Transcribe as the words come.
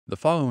The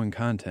following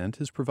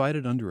content is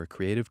provided under a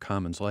Creative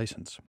Commons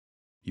license.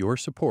 Your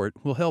support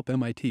will help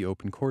MIT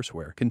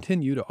OpenCourseware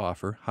continue to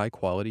offer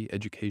high-quality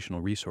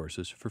educational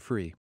resources for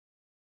free.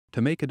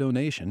 To make a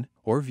donation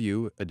or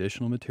view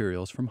additional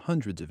materials from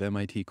hundreds of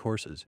MIT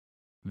courses,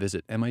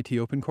 visit MIT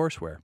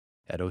OpenCourseware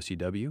at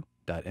ocw.mit.edu.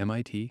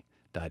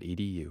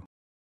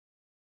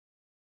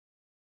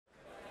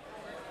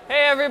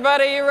 Hey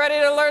everybody, you ready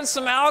to learn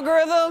some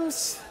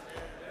algorithms?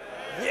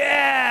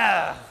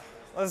 Yeah!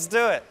 Let's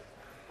do it.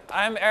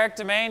 I'm Erik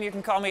Demaine, you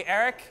can call me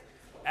Erik.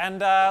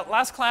 And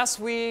last class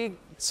we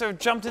sort of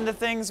jumped into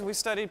things. We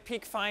studied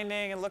peak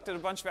finding and looked at a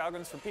bunch of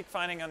algorithms for peak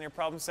finding on your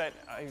problem set.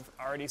 I've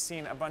already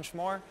seen a bunch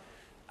more.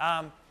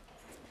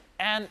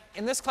 And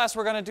in this class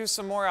we're going to do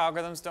some more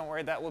algorithms. Don't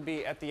worry, that will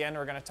be at the end.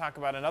 We're going to talk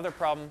about another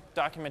problem,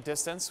 document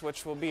distance,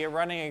 which will be a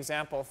running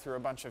example through a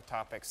bunch of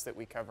topics that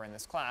we cover in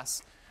this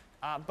class.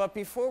 But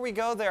before we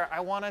go there, I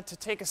wanted to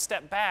take a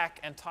step back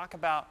and talk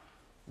about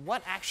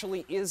what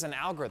actually is an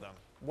algorithm.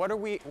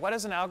 What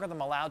is an algorithm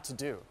allowed to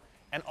do?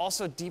 And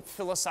also deep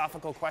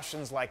philosophical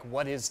questions like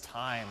what is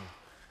time?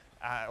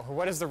 Or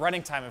what is the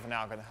running time of an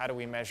algorithm? How do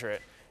we measure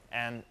it?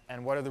 And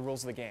what are the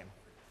rules of the game?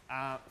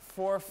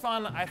 For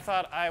fun, I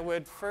thought I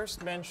would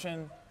first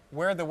mention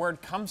where the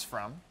word comes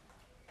from,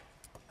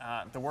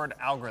 the word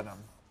algorithm.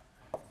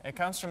 It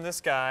comes from this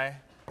guy.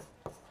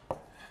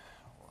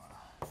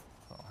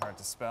 Hard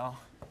to spell.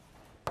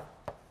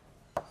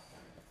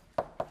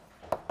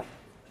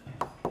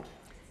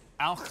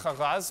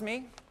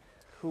 Al-Khwarizmi,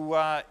 who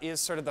is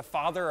sort of the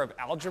father of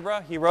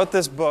algebra. He wrote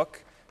this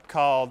book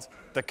called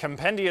The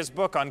Compendious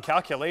Book on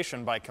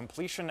Calculation by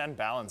Completion and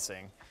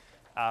Balancing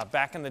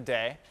back in the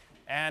day.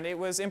 And it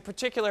was in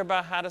particular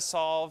about how to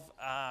solve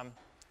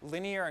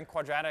linear and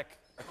quadratic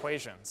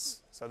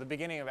equations. So the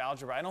beginning of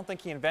algebra. I don't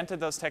think he invented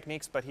those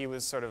techniques, but he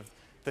was sort of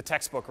the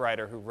textbook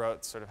writer who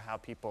wrote sort of how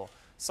people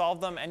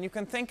solve them. And you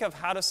can think of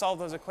how to solve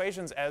those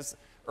equations as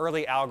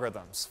early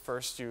algorithms.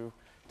 First, you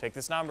take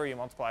this number, you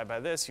multiply by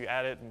this, you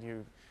add it,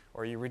 and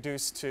or you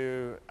reduce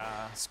to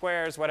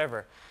squares,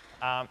 whatever.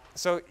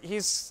 So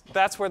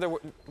that's where the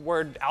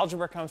word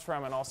algebra comes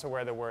from, and also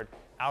where the word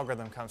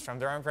algorithm comes from.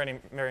 There aren't very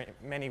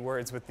many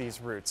words with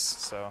these roots.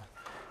 So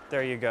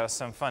there you go,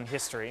 some fun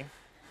history.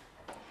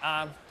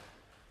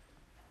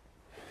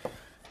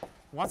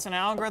 What's an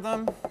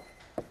algorithm?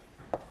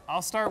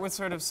 I'll start with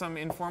sort of some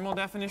informal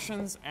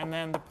definitions, and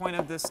then the point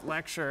of this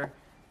lecture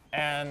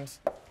and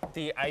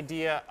the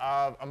idea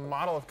of a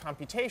model of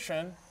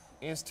computation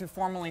is to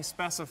formally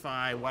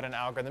specify what an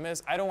algorithm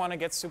is. I don't want to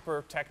get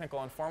super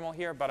technical and formal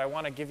here, but I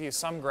want to give you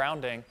some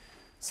grounding.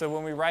 So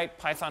when we write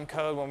Python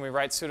code, when we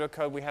write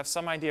pseudocode, we have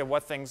some idea of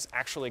what things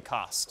actually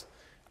cost.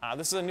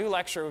 This is a new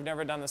lecture. We've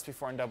never done this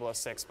before in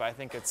 006, but I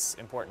think it's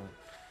important.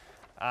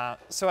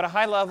 So at a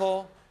high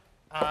level,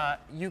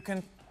 you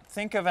can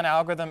think of an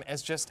algorithm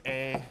as just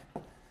I'm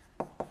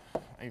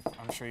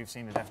sure you've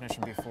seen the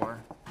definition before.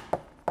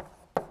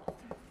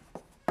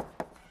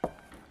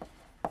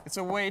 It's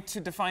a way to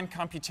define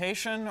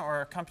computation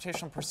or a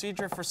computational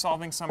procedure for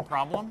solving some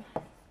problem.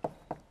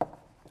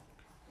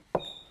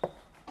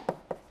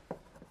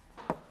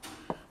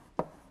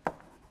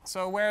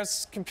 So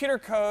whereas computer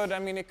code, I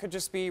mean, it could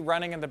just be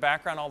running in the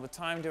background all the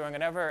time, doing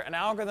whatever. An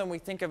algorithm we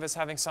think of as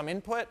having some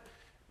input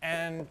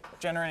and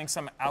generating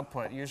some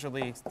output,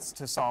 usually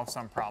to solve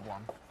some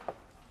problem.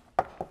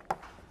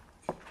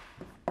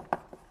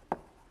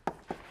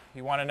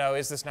 You want to know,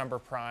 is this number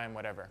prime,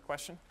 whatever.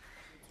 Question?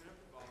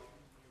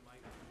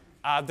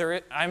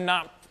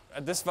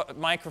 This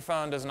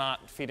microphone does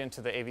not feed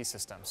into the AV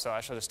system, so I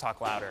shall just talk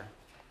louder.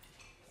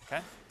 OK?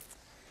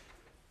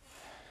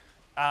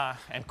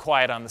 And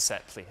quiet on the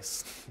set,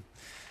 please.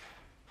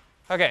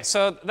 OK,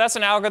 so that's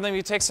an algorithm.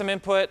 You take some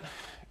input,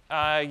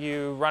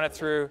 you run it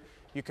through,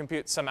 you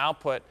compute some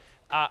output.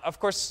 Of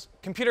course,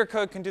 computer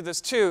code can do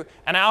this too.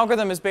 An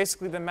algorithm is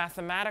basically the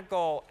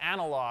mathematical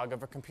analog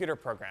of a computer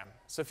program.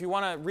 So if you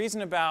want to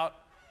reason about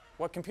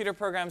what computer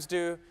programs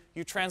do,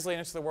 you translate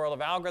into the world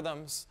of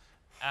algorithms.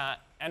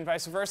 And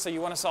vice versa. You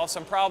want to solve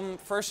some problem.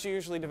 First, you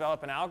usually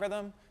develop an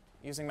algorithm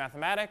using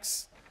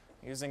mathematics,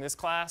 using this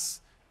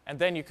class. And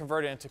then you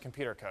convert it into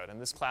computer code.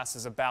 And this class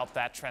is about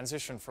that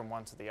transition from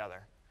one to the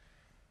other.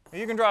 Now,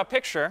 you can draw a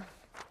picture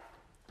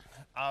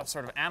of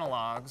sort of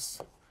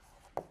analogs.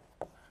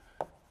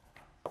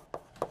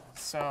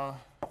 So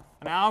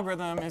an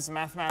algorithm is a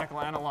mathematical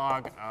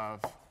analog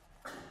of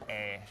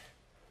a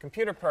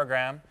computer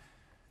program.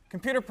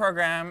 Computer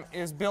program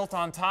is built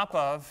on top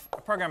of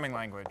a programming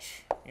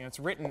language. It's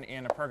written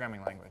in a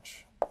programming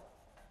language.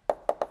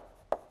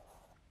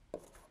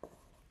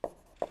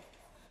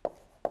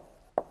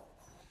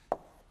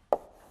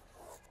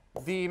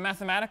 The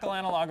mathematical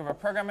analog of a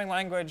programming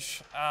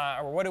language,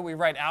 or what do we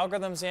write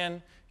algorithms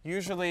in?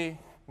 Usually,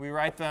 we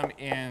write them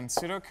in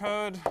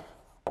pseudocode,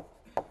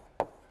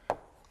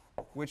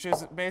 which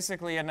is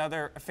basically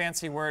another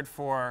fancy word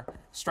for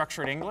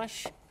structured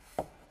English,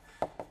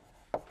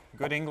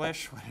 good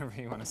English, whatever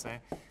you want to say.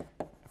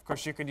 Of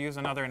course, you could use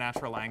another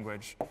natural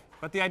language.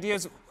 But the idea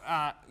is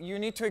you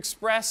need to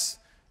express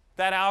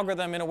that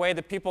algorithm in a way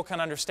that people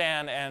can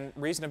understand and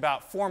reason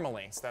about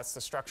formally. So that's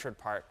the structured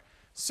part.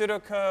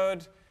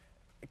 Pseudocode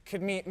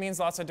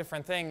means lots of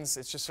different things.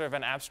 It's just sort of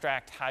an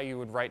abstract how you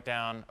would write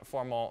down a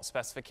formal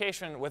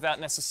specification without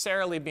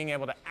necessarily being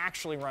able to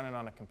actually run it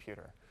on a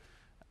computer.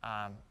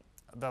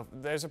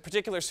 There's a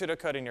particular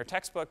pseudocode in your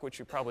textbook which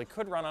you probably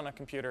could run on a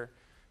computer,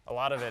 a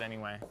lot of it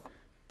anyway,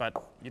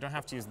 but you don't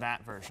have to use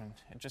that version.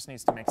 It just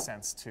needs to make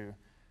sense to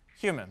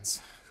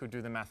humans who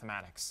do the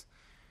mathematics.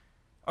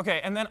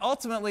 OK, and then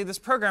ultimately this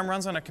program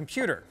runs on a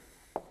computer.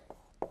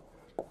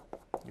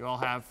 You all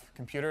have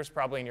computers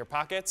probably in your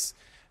pockets.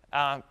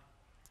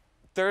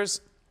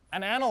 There's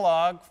an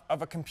analog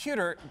of a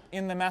computer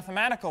in the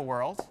mathematical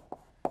world,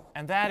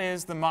 and that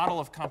is the model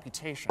of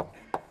computation.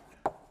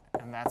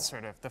 And that's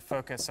sort of the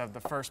focus of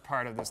the first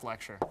part of this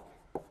lecture.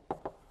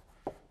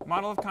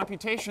 Model of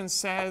computation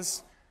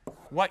says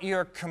what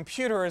your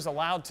computer is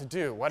allowed to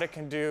do, what it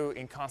can do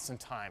in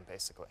constant time,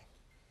 basically.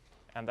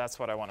 And that's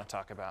what I want to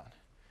talk about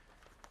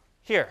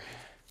here.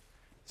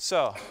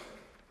 So,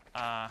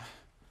 model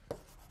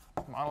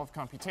of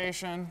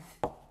computation.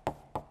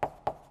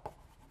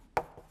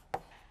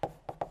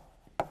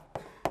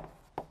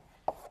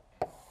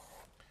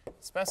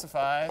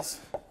 Specifies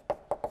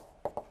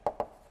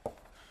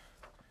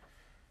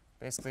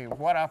basically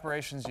what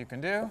operations you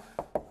can do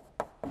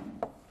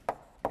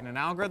in an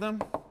algorithm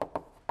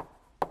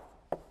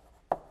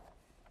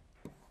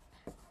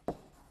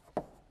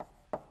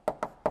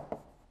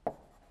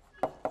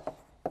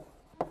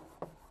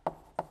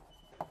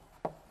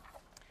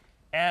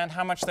and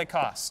how much they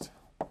cost.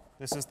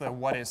 This is the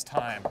what is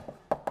time.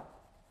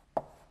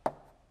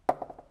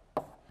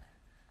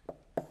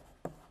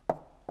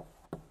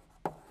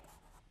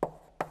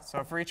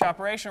 So for each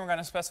operation, we're going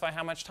to specify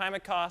how much time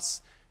it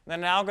costs. Then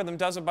an algorithm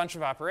does a bunch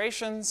of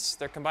operations.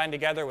 They're combined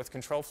together with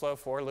control flow,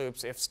 for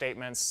loops, if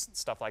statements,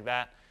 stuff like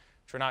that,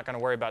 which we're not going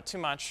to worry about too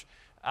much.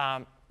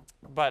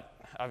 But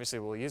obviously,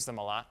 we'll use them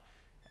a lot.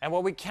 And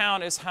what we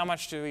count is how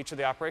much do each of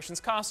the operations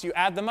cost. You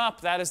add them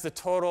up. That is the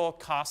total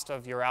cost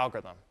of your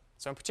algorithm.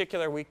 So in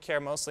particular, we care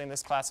mostly in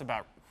this class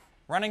about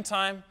running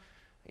time.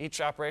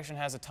 Each operation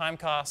has a time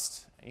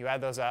cost. You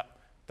add those up.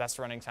 That's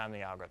running time of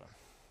the algorithm.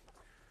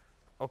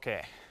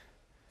 OK.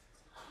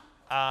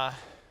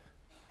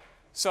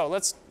 So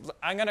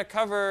I'm going to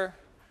cover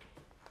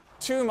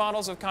two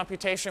models of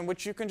computation,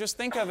 which you can just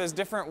think of as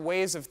different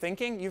ways of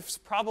thinking.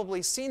 You've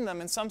probably seen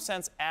them in some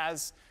sense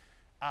as,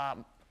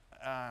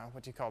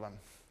 what do you call them?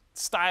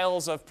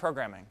 Styles of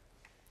programming.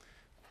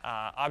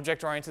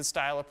 Object-oriented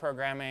style of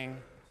programming,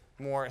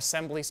 more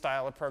assembly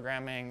style of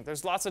programming.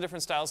 There's lots of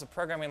different styles of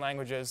programming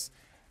languages,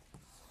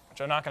 which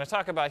I'm not going to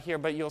talk about here,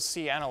 but you'll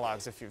see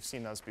analogs if you've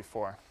seen those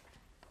before.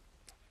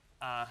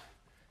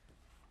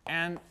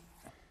 And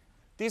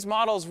these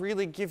models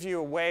really give you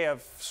a way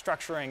of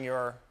structuring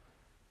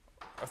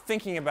of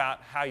thinking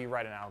about how you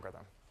write an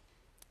algorithm.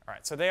 All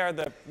right, so they are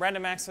the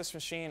random access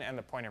machine and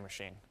the pointer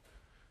machine.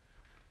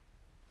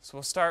 So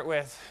we'll start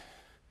with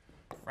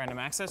random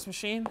access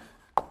machine.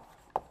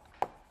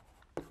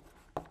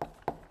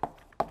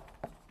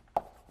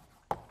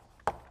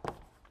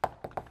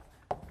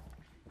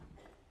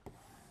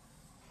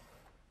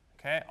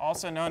 OK,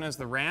 also known as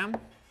the RAM.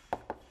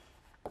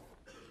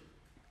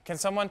 Can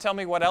someone tell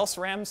me what else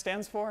RAM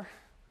stands for?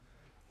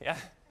 Yeah?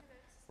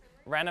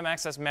 Random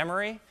access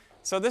memory.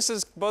 So this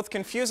is both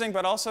confusing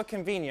but also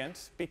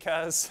convenient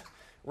because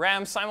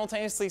RAM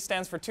simultaneously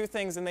stands for two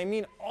things, and they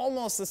mean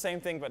almost the same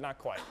thing, but not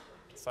quite.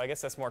 So I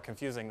guess that's more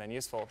confusing than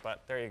useful,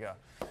 but there you go.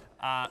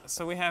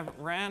 So we have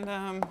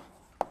random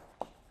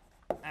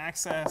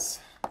access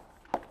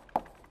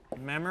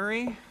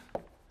memory.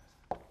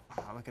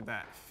 Oh, look at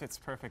that. Fits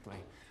perfectly.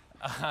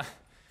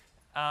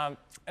 And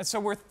so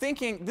we're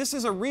thinking,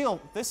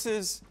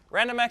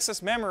 random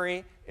access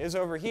memory is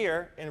over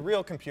here in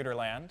real computer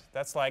land.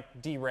 That's like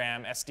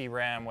DRAM,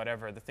 SDRAM,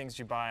 whatever, the things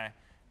you buy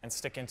and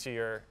stick into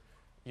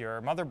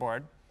your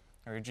motherboard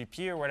or your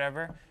GPU or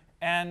whatever.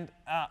 And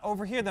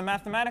over here, the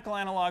mathematical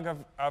analog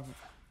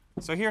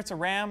so here it's a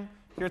RAM,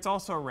 here it's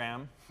also a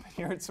RAM.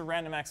 Here it's a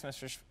random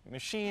access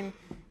machine.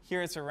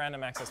 Here it's a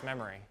random access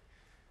memory.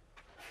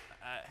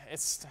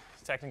 It's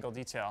technical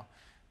detail.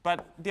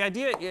 But the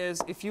idea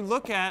is, if you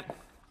look at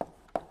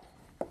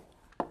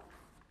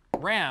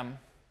RAM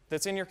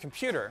that's in your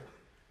computer,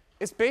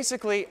 it's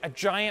basically a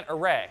giant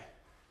array,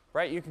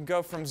 right? You can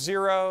go from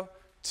 0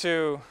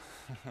 to,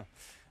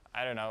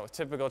 I don't know, a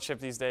typical chip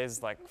these days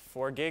is like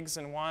 4 gigs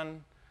in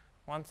one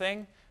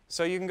thing.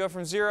 So you can go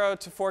from 0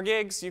 to 4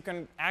 gigs. You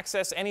can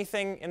access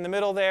anything in the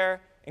middle there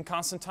in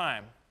constant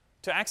time.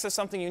 To access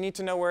something, you need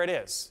to know where it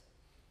is.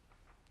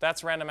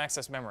 That's random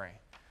access memory.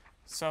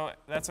 So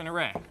that's an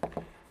array.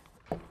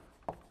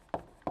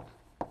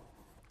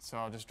 So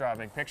I'll just draw a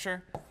big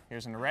picture.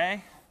 Here's an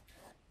array.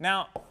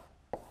 Now,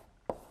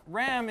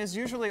 RAM is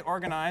usually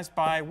organized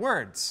by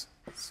words.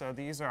 So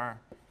these are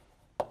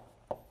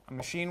a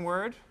machine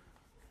word,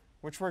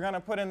 which we're going to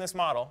put in this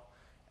model.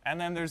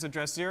 And then there's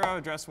address 0,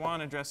 address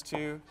 1, address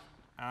 2.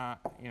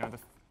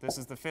 This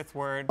is the 5th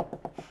word,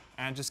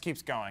 and it just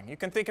keeps going. You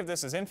can think of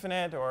this as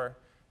infinite, or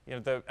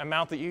the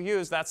amount that you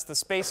use, that's the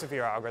space of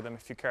your algorithm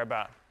if you care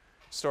about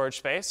storage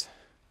space.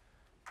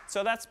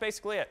 So that's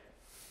basically it.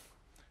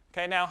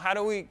 Okay, now how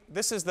do we,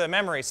 this is the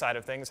memory side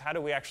of things. How do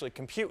we actually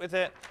compute with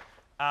it?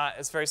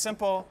 It's very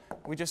simple.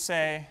 We just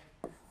say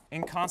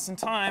in constant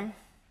time,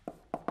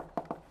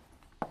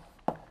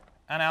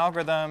 an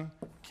algorithm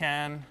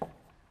can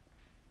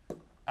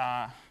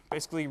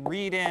basically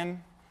read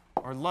in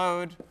or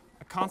load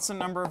a constant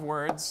number of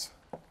words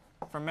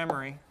from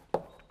memory,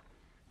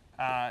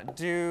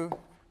 do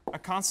a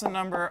constant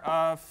number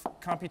of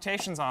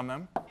computations on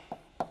them,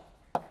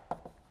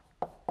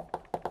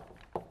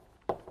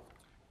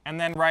 and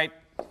then write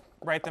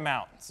them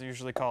out. It's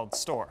usually called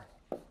store.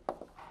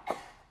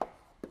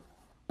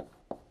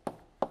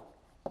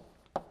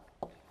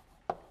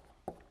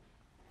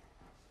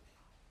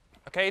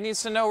 Okay, it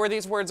needs to know where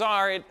these words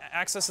are. It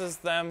accesses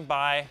them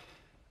by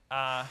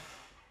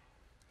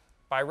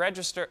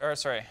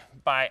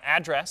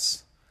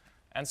address.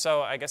 And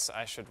so I guess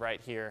I should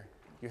write here,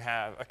 you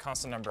have a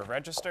constant number of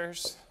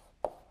registers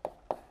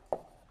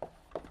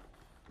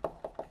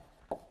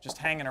just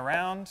hanging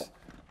around.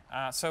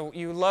 So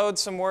you load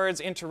some words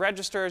into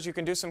registers. You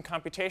can do some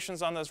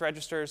computations on those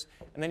registers.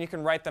 And then you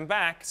can write them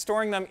back,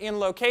 storing them in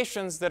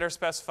locations that are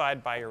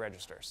specified by your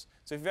registers.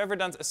 So if you've ever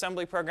done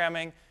assembly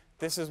programming,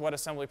 this is what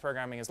assembly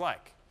programming is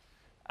like.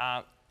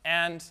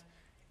 And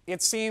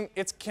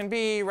it can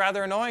be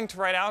rather annoying to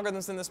write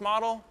algorithms in this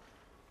model.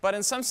 But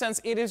in some sense,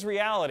 it is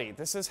reality.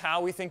 This is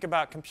how we think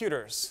about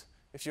computers.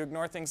 If you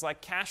ignore things like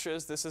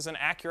caches, this is an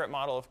accurate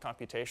model of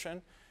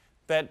computation.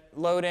 That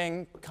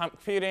loading,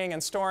 computing,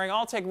 and storing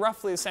all take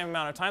roughly the same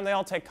amount of time. They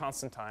all take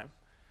constant time.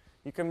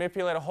 You can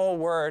manipulate a whole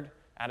word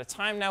at a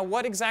time. Now,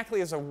 what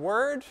exactly is a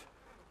word?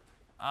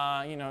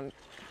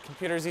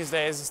 Computers these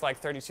days, it's like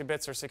 32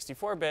 bits or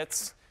 64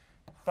 bits.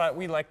 But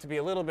we like to be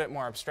a little bit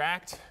more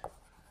abstract.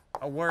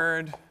 A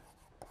word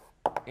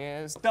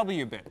is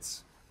W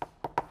bits.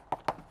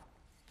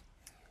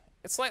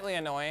 It's slightly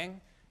annoying.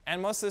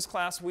 And most of this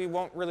class, we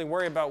won't really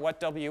worry about what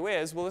W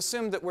is. We'll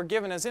assume that we're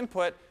given as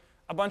input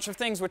a bunch of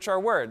things which are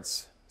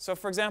words. So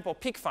for example,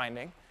 peak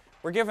finding,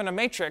 we're given a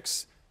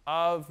matrix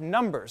of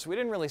numbers. We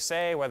didn't really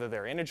say whether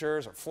they're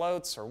integers or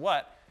floats or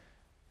what.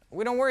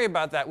 We don't worry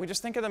about that. We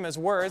just think of them as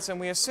words, and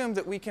we assume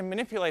that we can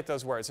manipulate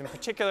those words. In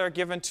particular,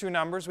 given two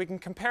numbers, we can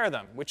compare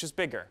them, which is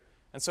bigger.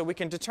 And so we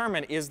can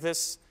determine, is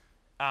this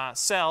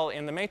cell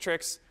in the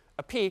matrix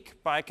a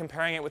peak by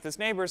comparing it with its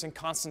neighbors in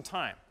constant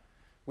time.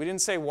 We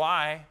didn't say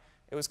why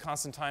it was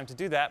constant time to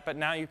do that, but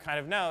now you kind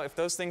of know if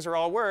those things are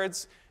all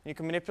words, and you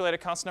can manipulate a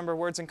constant number of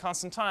words in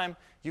constant time,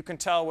 you can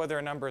tell whether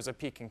a number is a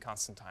peak in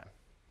constant time.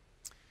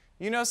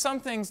 You know some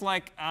things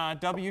like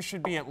W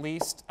should be at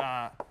least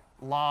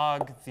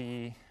log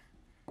the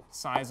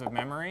size of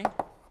memory,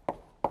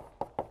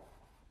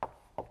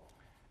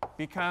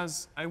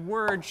 because a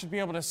word should be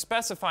able to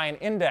specify an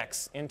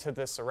index into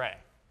this array.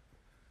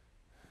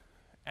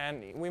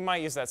 And we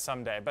might use that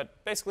someday,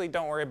 but basically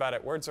don't worry about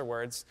it. Words are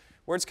words.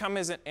 Words come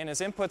in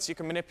as inputs. You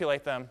can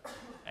manipulate them,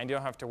 and you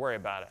don't have to worry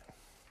about it.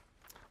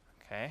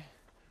 Okay,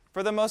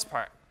 for the most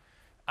part.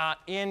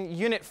 In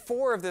Unit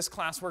 4 of this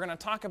class, we're going to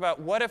talk about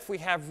what if we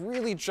have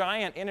really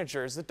giant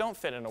integers that don't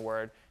fit in a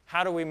word.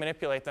 How do we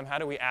manipulate them? How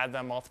do we add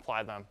them,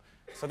 multiply them?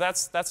 So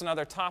that's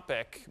another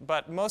topic.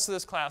 But most of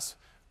this class,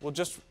 we'll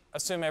just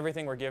assume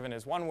everything we're given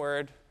is one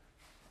word,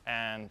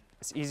 and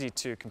it's easy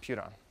to compute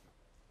on.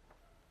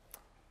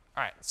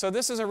 All right, so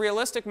this is a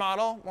realistic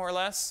model, more or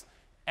less,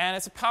 and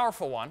it's a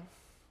powerful one.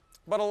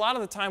 But a lot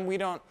of the time,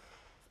 a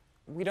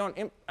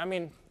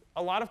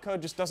lot of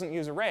code just doesn't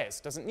use arrays,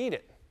 doesn't need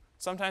it.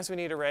 Sometimes we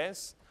need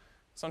arrays,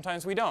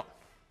 sometimes we don't.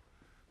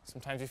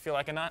 Sometimes you feel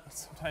like a nut,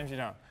 sometimes you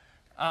don't.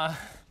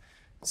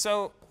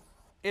 So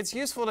it's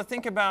useful to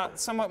think about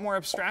somewhat more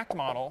abstract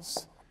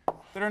models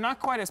that are not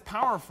quite as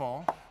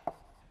powerful,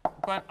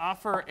 but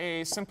offer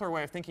a simpler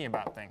way of thinking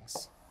about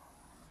things.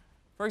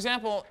 For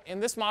example, in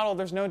this model,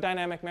 there's no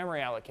dynamic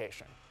memory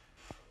allocation.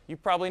 You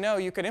probably know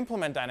you could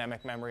implement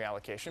dynamic memory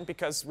allocation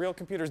because real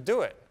computers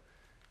do it.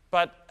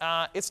 But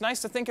it's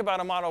nice to think about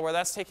a model where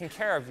that's taken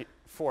care of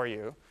for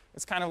you.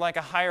 It's kind of like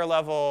a higher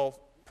level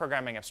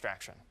programming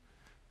abstraction.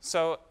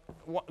 So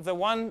the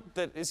one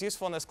that is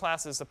useful in this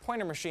class is the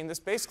pointer machine. This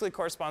basically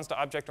corresponds to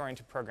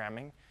object-oriented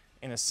programming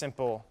in a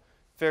simple,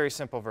 very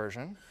simple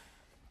version.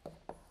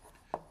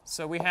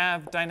 So we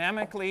have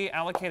dynamically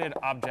allocated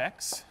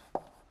objects.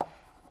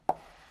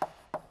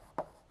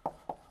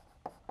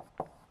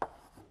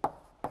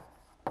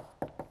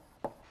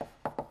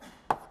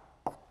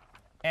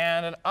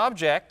 And an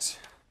object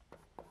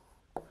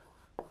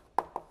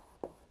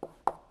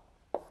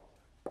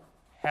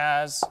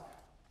has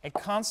a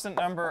constant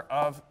number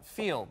of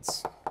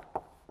fields.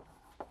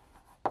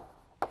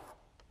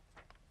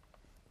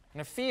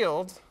 And a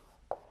field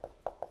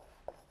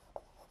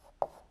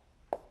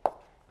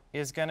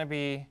is going to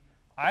be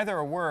either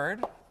a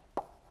word.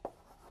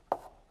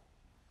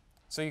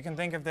 So you can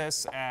think of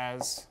this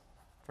as,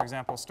 for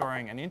example,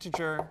 storing an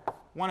integer,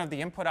 one of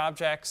the input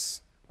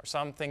objects, or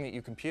something that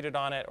you computed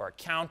on it, or a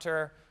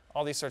counter,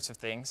 all these sorts of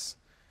things.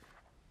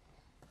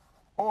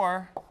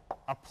 or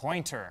a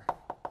pointer.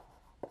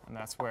 And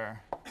that's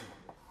where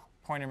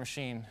pointer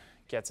machine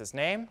gets its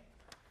name.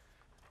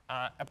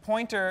 A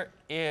pointer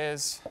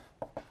is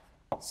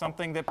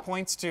something that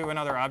points to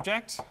another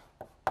object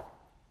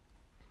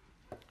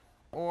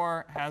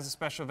or has a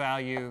special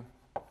value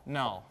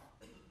null,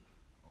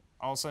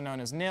 also known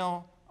as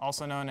nil,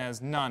 also known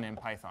as none in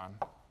Python.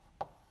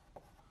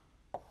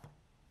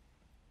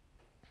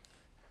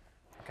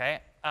 OK,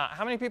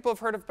 how many people have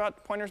heard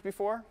about pointers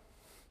before?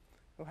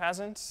 Who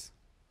hasn't?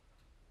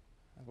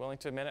 I'm willing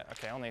to admit it?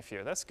 OK, only a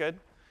few. That's good.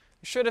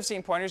 You should have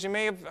seen pointers. You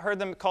may have heard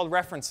them called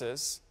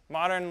references.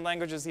 Modern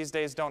languages these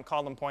days don't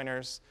call them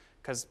pointers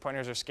because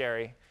pointers are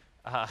scary.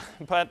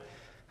 But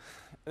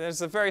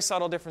there's a very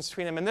subtle difference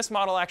between them. And this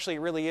model actually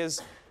really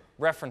is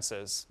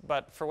references.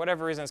 But for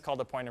whatever reason, it's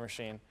called a pointer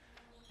machine.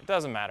 It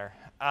doesn't matter.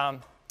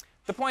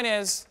 The point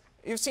is,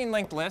 you've seen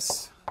linked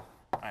lists,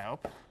 I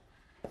hope.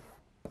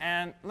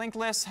 And linked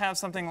lists have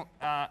something,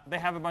 they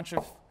have a bunch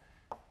of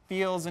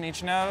fields in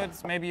each node.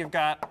 So maybe you've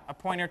got a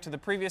pointer to the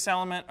previous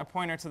element, a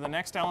pointer to the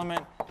next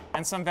element,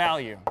 and some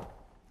value.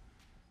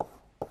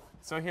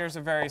 So here's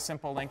a very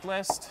simple linked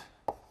list.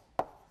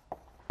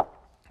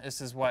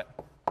 This is what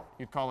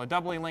you'd call a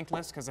doubly linked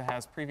list because it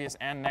has previous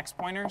and next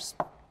pointers.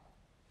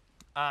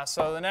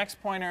 So the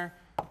next pointer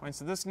points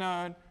to this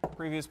node.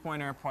 Previous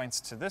pointer points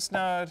to this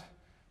node.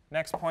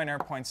 Next pointer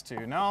points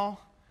to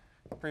null.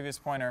 Previous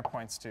pointer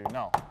points to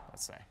null,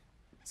 let's say.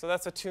 So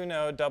that's a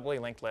two-node doubly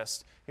linked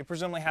list. You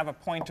presumably have a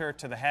pointer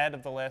to the head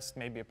of the list,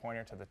 maybe a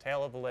pointer to the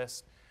tail of the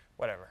list,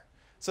 whatever.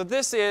 So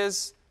this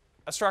is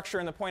a structure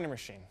in the pointer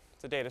machine.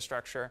 It's a data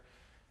structure.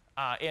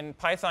 In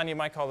Python, you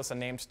might call this a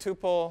named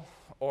tuple,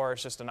 or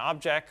it's just an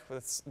object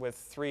with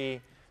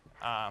three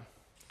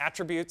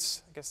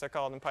attributes, I guess they're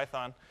called in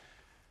Python.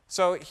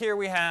 So here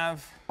we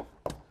have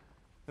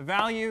the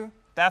value.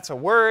 That's a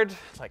word,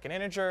 like an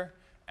integer.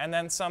 And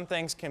then some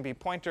things can be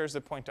pointers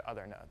that point to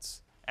other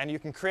nodes. And you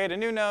can create a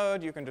new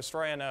node. You can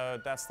destroy a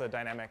node. That's the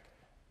dynamic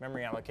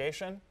memory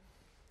allocation.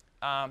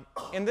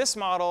 In this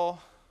model,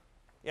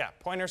 yeah,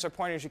 pointers are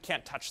pointers. You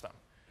can't touch them.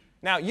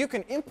 Now, you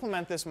can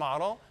implement this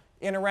model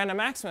in a random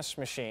access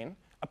machine.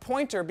 A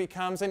pointer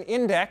becomes an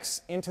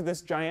index into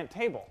this giant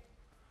table.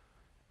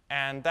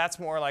 And that's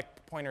more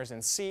like pointers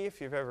in C,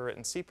 if you've ever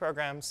written C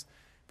programs.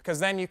 Because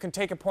then you can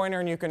take a pointer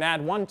and you can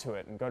add 1 to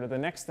it and go to the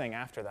next thing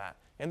after that.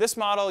 In this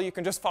model, you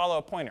can just follow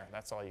a pointer.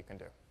 That's all you can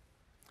do.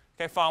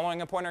 Okay,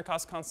 following a pointer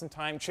costs constant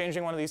time.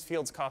 Changing one of these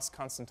fields costs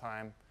constant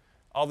time.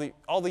 All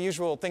the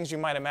usual things you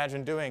might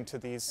imagine doing to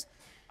these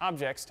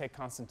objects take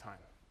constant time.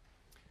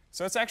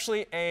 So it's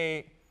actually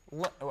a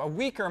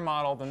weaker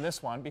model than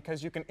this one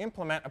because you can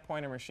implement a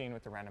pointer machine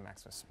with the random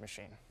access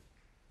machine.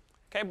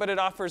 Okay, but it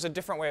offers a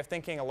different way of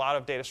thinking. A lot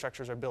of data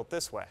structures are built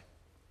this way.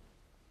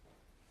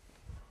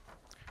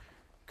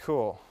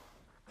 Cool.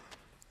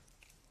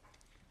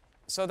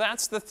 So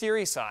that's the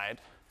theory side.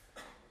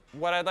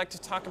 What I'd like to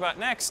talk about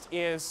next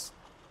is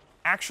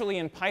actually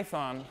in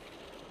Python,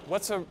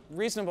 what's a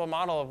reasonable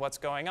model of what's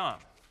going on?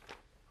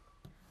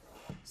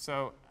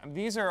 So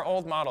these are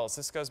old models.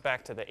 This goes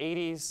back to the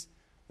 80s.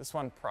 This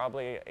one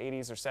probably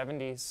 80s or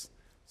 70s.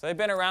 So they've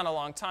been around a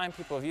long time.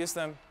 People have used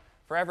them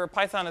forever.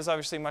 Python is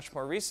obviously much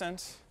more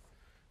recent,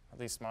 at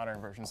least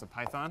modern versions of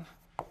Python.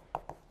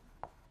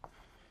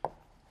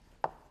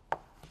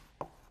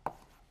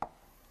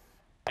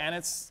 And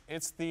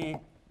it's the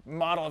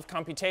model of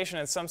computation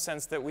in some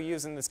sense that we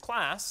use in this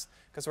class,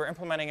 because we're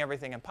implementing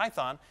everything in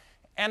Python.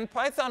 And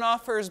Python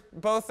offers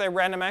both a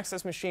random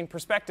access machine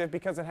perspective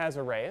because it has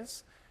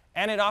arrays,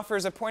 and it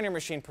offers a pointer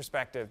machine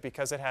perspective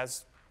because it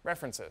has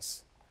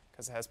references,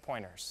 because it has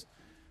pointers.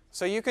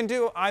 So you can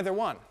do either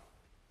one.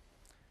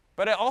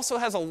 But it also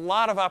has a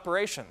lot of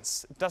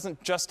operations. It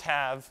doesn't just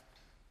have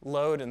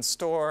load and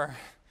store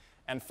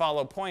and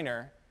follow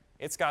pointer.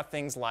 It's got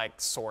things like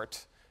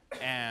sort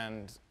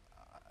and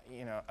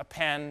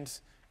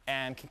append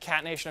and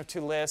concatenation of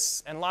two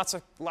lists and lots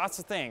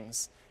of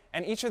things.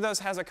 And each of those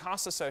has a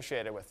cost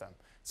associated with them.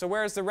 So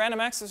whereas the random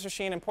access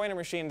machine and pointer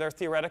machine, they're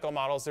theoretical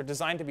models. They're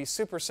designed to be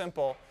super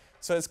simple.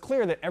 So it's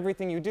clear that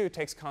everything you do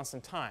takes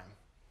constant time.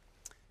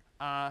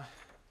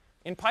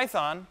 In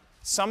Python,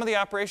 some of the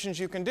operations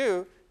you can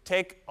do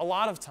take a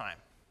lot of time.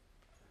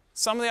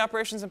 Some of the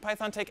operations in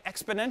Python take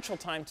exponential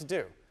time to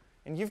do.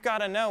 And you've got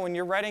to know when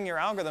you're writing your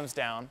algorithms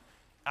down,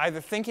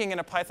 either thinking in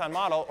a Python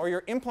model or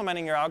you're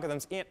implementing your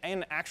algorithms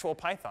in actual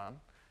Python,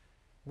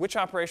 which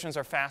operations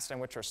are fast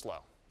and which are slow.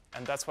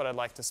 And that's what I'd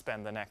like to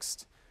spend the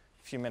next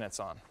few minutes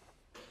on.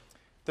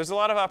 There's a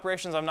lot of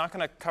operations. I'm not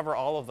going to cover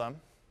all of them.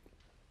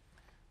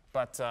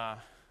 But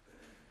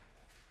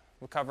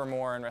we'll cover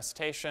more in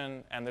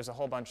recitation. And there's a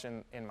whole bunch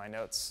in my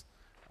notes.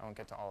 I won't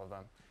get to all of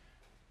them.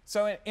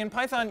 So in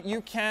Python,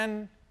 you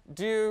can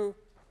do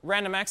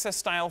random access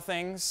style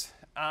things.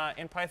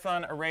 In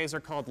Python, arrays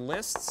are called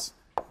lists,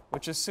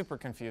 which is super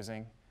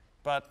confusing.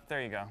 But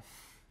there you go.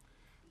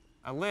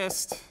 A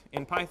list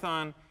in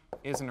Python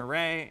is an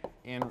array.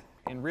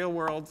 In real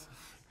world,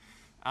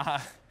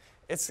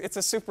 it's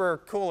a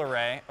super cool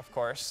array, of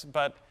course.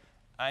 But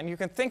And you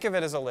can think of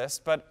it as a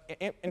list, but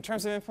in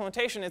terms of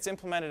implementation, it's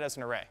implemented as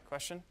an array.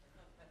 Question?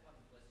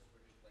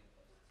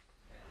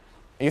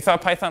 You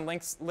thought Python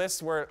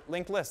lists were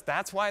linked lists.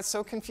 That's why it's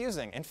so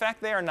confusing. In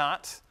fact, they are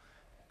not.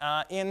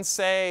 In,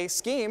 say,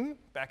 Scheme,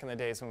 back in the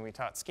days when we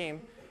taught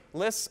Scheme,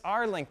 lists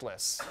are linked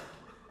lists.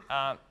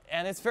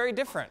 And it's very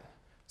different.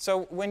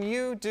 So when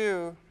you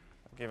do,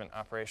 I'll give an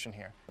operation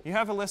here. You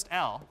have a list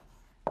L,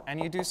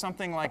 and you do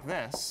something like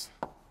this.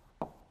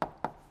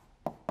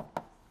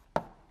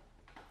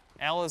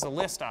 L is a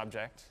list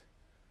object.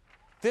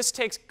 This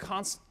takes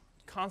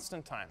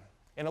constant time.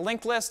 In a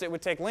linked list, it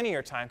would take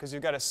linear time, because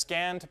you've got to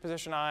scan to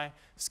position I,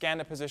 scan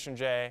to position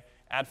j,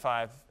 add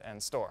 5,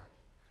 and store.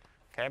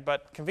 Okay?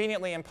 But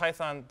conveniently in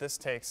Python, this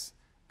takes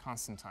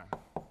constant time.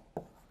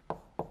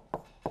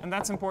 And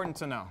that's important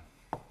to know.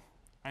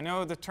 I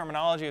know the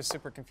terminology is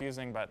super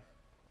confusing, but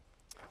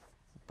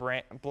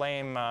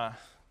blame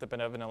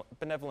the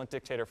benevolent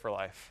dictator for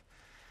life.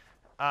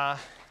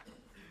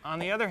 On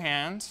the other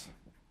hand,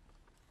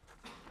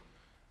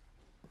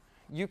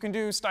 you can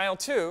do style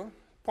 2,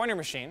 pointer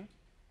machine,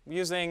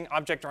 using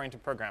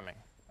object-oriented programming,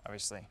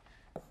 obviously.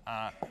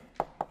 I'll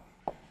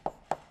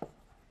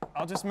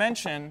just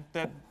mention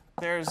that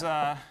there's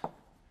I'm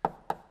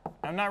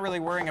not really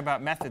worrying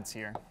about methods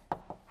here,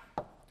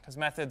 because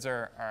methods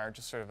are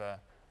just sort of a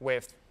way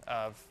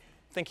of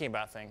thinking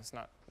about things,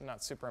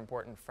 not super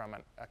important from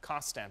a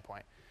cost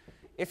standpoint.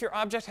 If your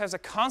object has a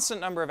constant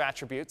number of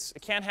attributes,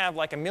 it can't have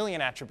like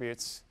 1,000,000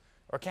 attributes,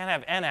 or can't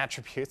have n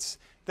attributes,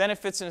 then it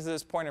fits into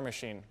this pointer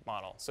machine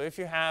model. So if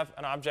you have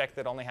an object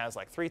that only has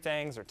like 3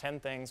 things or 10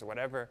 things or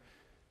whatever,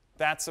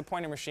 that's a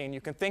pointer machine. You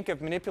can think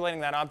of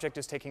manipulating that object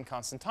as taking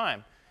constant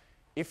time.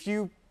 If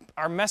you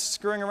are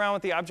screwing around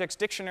with the object's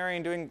dictionary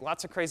and doing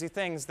lots of crazy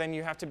things, then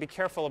you have to be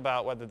careful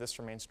about whether this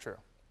remains true.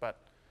 But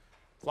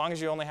as long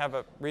as you only have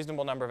a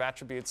reasonable number of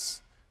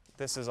attributes,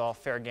 this is all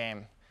fair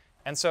game.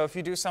 And so if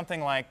you do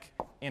something like,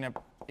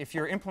 if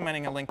you're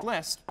implementing a linked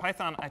list,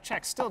 Python, I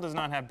checked, still does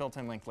not have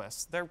built-in linked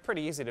lists. They're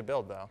pretty easy to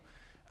build, though.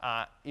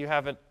 You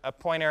have a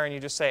pointer, and you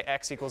just say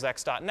x equals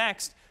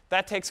x.next.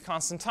 That takes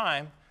constant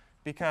time,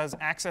 because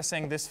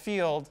accessing this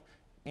field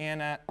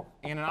in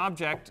an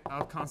object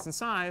of constant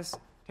size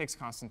takes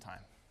constant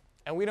time.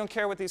 And we don't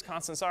care what these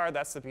constants are.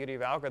 That's the beauty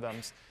of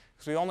algorithms,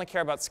 because we only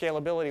care about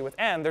scalability with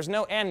n. There's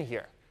no n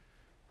here.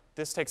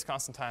 This takes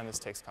constant time. This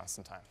takes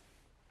constant time.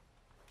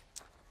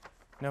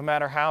 No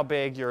matter how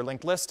big your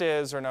linked list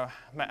is, or no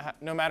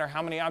matter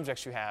how many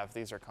objects you have,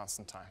 these are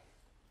constant time.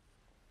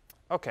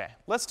 OK,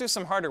 let's do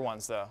some harder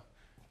ones, though.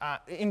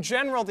 In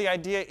general, the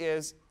idea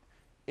is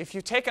if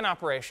you take an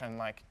operation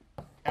like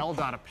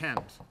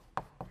L.append,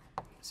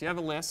 so you have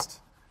a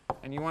list,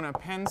 and you want to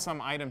append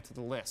some item to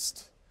the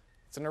list.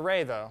 It's an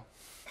array, though,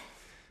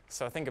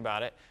 so think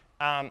about it.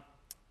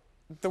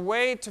 The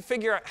way to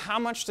figure out how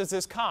much does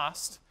this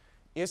cost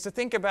is to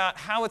think about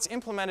how it's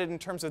implemented in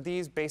terms of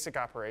these basic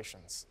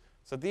operations.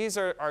 So these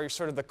are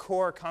sort of the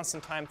core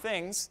constant time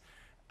things.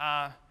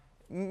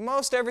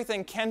 Most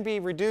everything can be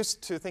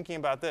reduced to thinking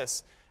about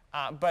this,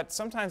 but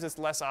sometimes it's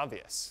less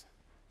obvious.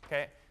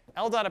 Okay?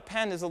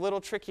 L.append is a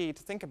little tricky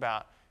to think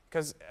about,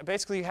 because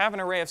basically you have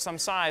an array of some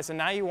size, and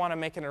now you want to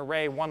make an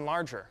array one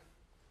larger.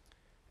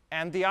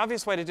 And the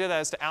obvious way to do that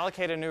is to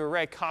allocate a new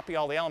array, copy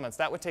all the elements.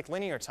 That would take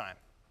linear time.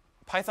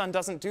 Python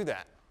doesn't do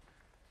that.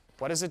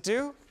 What does it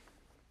do?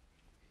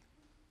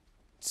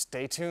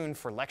 Stay tuned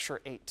for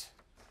lecture 8.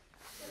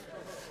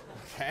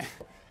 Okay?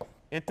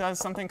 It does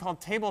something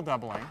called table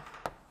doubling.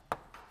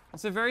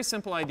 It's a very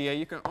simple idea.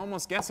 You can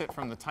almost guess it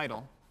from the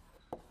title.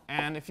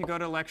 And if you go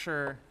to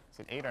lecture, is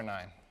it 8 or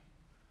 9?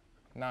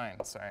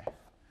 9, sorry.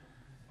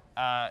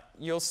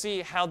 You'll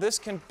see how this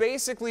can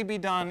basically be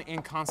done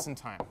in constant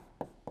time.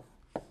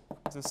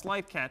 It's a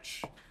slight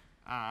catch,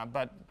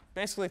 but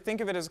basically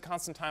think of it as a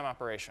constant time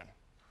operation.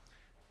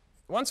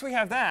 Once we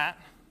have that,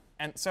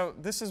 and so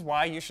this is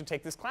why you should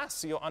take this class,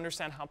 so you'll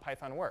understand how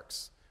Python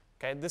works.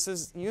 Okay? This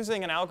is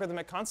using an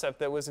algorithmic concept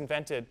that was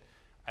invented,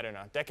 I don't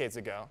know, decades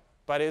ago,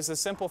 but is a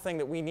simple thing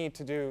that we need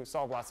to do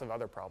solve lots of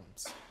other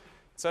problems.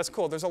 So that's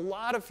cool. There's a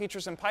lot of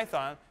features in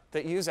Python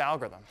that use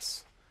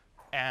algorithms.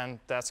 And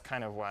that's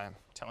kind of why I'm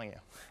telling you.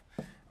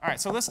 All right,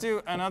 so let's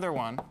do another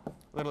one, a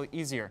little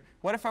easier.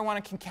 What if I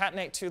want to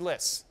concatenate 2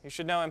 lists? You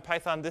should know in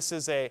Python this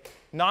is a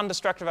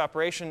non-destructive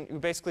operation. You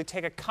basically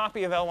take a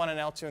copy of L1 and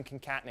L2 and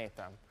concatenate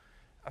them.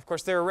 Of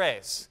course, they're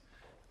arrays.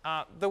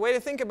 The way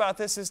to think about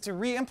this is to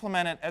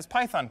re-implement it as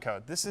Python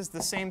code. This is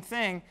the same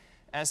thing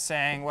as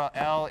saying, well,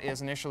 L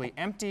is initially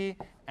empty,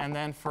 and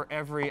then for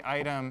every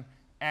item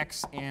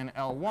x in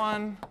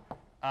L1,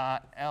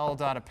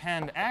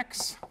 L.append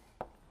x.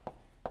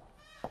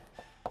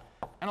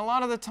 And a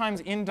lot of the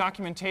times in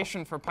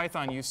documentation for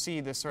Python, you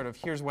see this sort of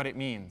here's what it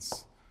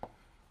means,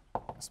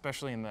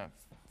 especially in the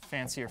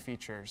fancier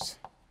features.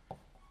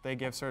 They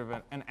give sort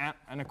of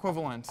an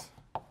equivalent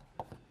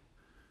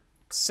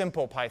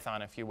simple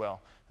Python, if you will.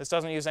 This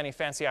doesn't use any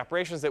fancy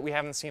operations that we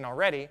haven't seen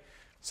already.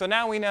 So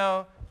now we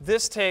know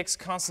this takes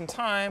constant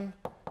time,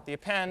 the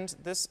append,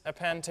 this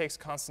append takes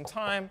constant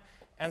time.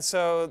 And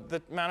so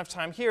the amount of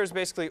time here is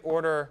basically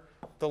order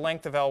the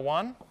length of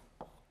L1.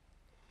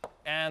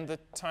 And the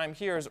time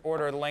here is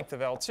order the length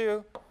of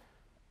L2.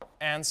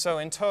 And so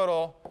in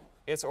total,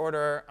 it's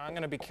order, I'm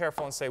going to be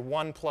careful and say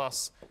 1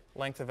 plus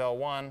length of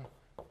L1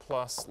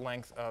 plus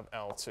length of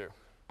L2.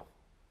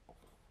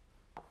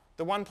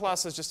 The 1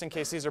 plus is just in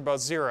case these are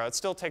both 0. It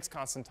still takes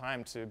constant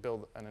time to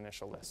build an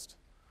initial list.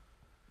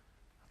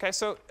 OK,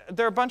 so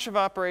there are a bunch of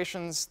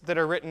operations that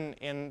are written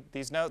in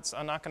these notes.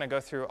 I'm not going to go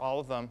through all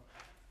of them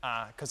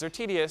because they're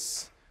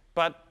tedious.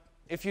 But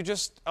if you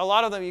just, a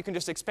lot of them, you can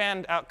just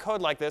expand out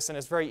code like this, and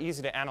it's very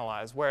easy to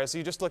analyze. Whereas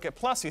you just look at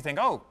plus, you think,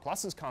 oh,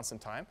 plus is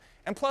constant time.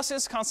 And plus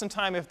is constant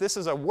time if this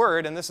is a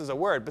word and this is a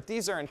word. But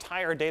these are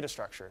entire data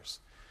structures.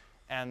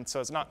 And so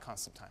it's not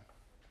constant time.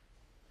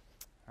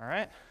 All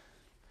right?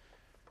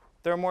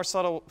 There are more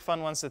subtle,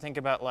 fun ones to think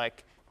about,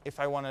 like if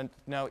I want to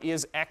know,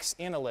 is x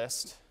in a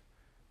list?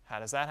 How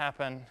does that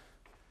happen?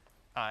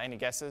 Any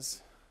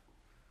guesses?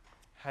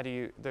 How do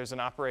you, there's an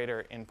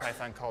operator in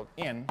Python called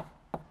in,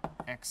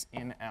 x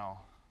in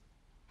L.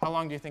 How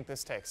long do you think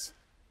this takes?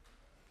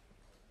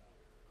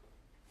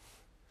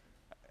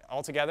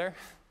 Altogether?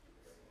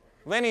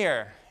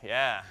 Linear,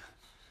 yeah.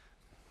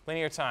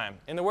 Linear time.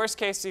 In the worst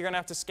case, you're going to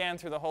have to scan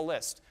through the whole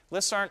list.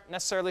 Lists aren't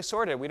necessarily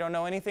sorted. We don't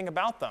know anything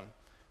about them.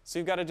 So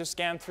you've got to just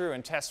scan through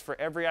and test for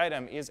every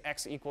item, is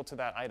x equal to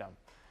that item?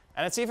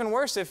 And it's even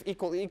worse if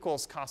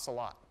equals costs a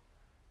lot.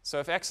 So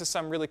if x is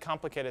some really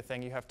complicated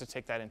thing, you have to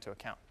take that into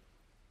account.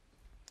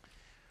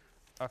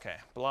 OK,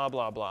 blah,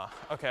 blah, blah.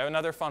 OK,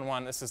 another fun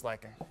one. This is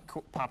like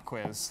a pop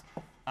quiz.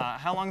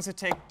 How long does it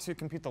take to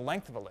compute the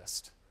length of a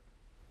list?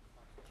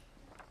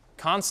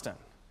 Constant.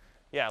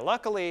 Yeah,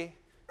 luckily,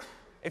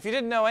 if you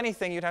didn't know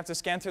anything, you'd have to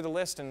scan through the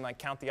list and like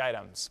count the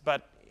items.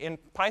 But in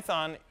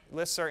Python,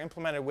 lists are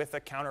implemented with a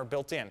counter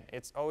built in.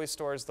 It always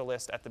stores the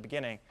list at the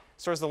beginning,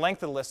 stores the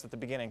length of the list at the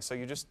beginning. So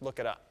you just look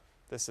it up.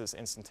 This is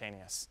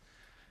instantaneous.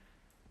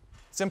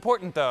 It's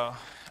important, though.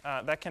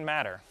 That can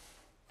matter.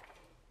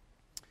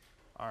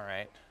 All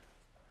right.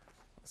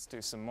 Let's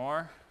do some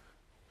more.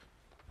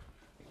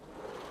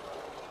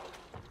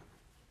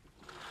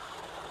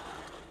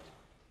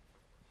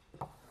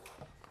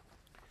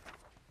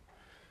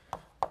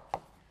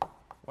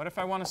 What if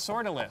I want to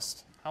sort a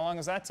list? How long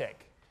does that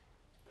take?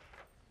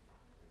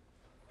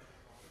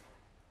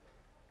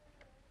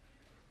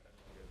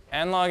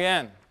 N log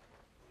n.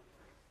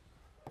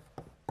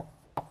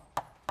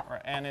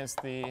 Where n is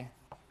the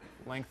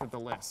length of the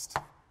list.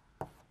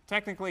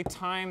 Technically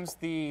times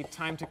the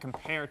time to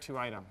compare two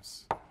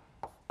items,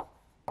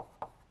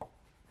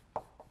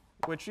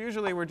 which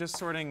usually we're just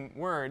sorting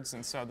words,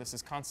 and so this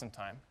is constant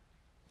time.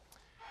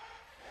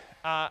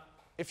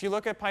 If you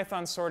look at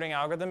Python's sorting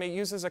algorithm, it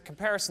uses a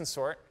comparison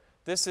sort.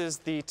 This is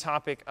the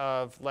topic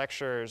of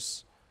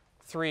lectures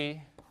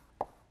 3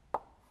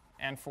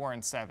 and 4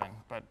 and 7.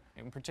 But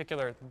in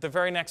particular, the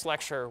very next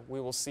lecture,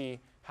 we will see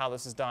how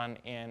this is done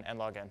in n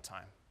log n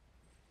time.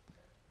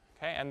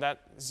 OK, and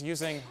that is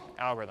using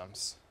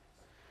algorithms.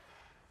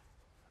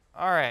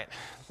 All right,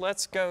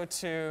 let's go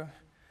to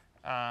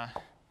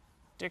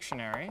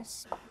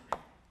dictionaries.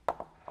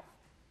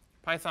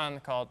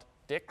 Python called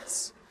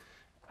dicts.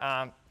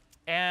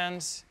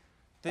 And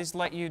these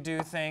let you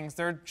do things.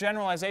 They're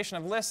generalization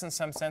of lists in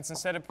some sense.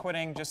 Instead of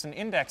putting just an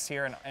index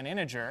here, an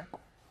integer,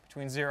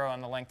 between 0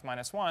 and the length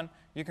minus 1,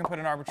 you can put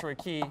an arbitrary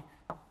key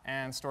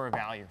and store a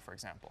value, for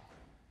example.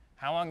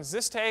 How long does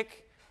this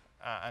take?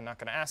 I'm not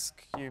going to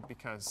ask you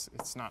because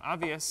it's not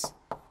obvious.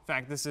 In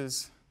fact, this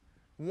is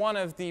one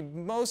of the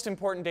most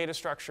important data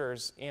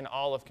structures in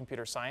all of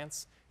computer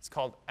science. It's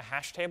called a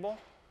hash table.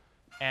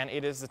 And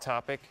it is the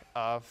topic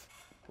of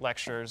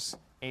lectures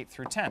 8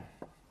 through 10.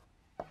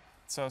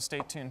 So stay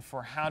tuned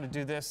for how to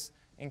do this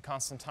in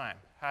constant time.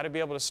 How to be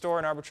able to store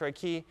an arbitrary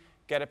key,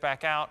 get it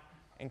back out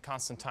in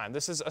constant time.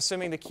 This is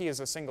assuming the key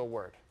is a single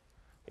word.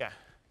 Yeah?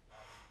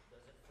 Does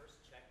it first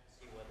check to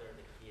see whether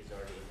the key is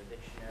already in the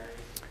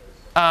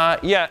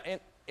dictionary? Yeah,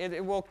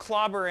 it will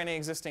clobber any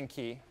existing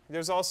key.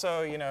 There's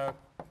also,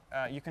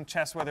 you can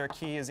test whether a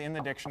key is in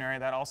the dictionary.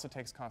 That also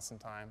takes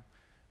constant time.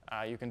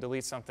 You can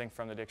delete something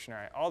from the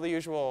dictionary. All the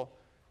usual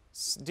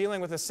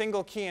dealing with a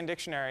single key in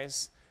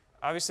dictionaries.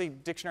 Obviously,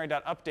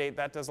 dictionary.update,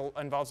 that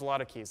involves a lot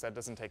of keys. That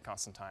doesn't take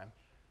constant time.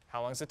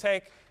 How long does it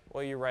take?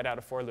 Well, you write out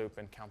a for loop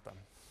and count them.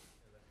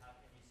 How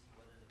can you see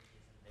whether the key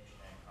is in the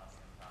dictionary in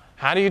constant time?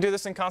 How do you do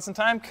this in constant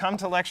time? Come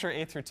to lecture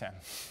 8 through 10.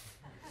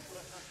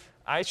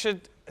 I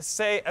should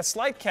say a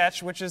slight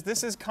catch, which is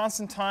this is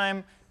constant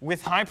time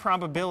with high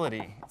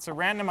probability. It's a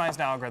randomized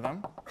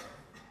algorithm.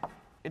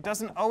 It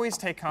doesn't always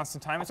take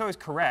constant time. It's always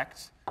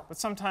correct. But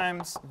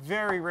sometimes,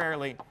 very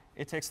rarely,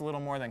 it takes a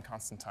little more than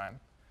constant time.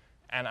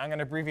 And I'm going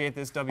to abbreviate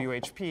this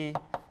WHP.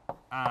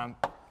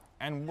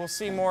 And we'll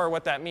see more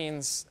what that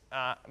means,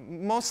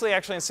 mostly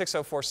actually in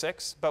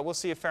 6046. But we'll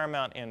see a fair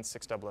amount in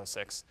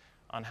 6006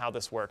 on how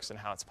this works and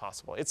how it's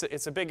possible.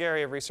 It's a big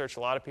area of research. A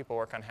lot of people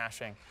work on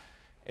hashing.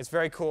 It's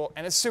very cool.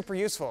 And it's super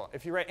useful.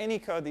 If you write any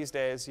code these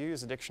days, you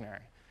use a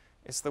dictionary.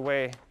 It's the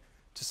way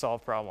to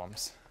solve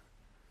problems.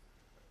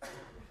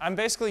 I'm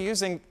basically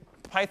using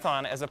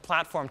Python as a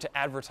platform to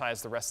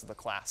advertise the rest of the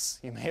class.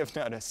 You may have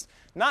noticed.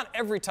 Not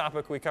every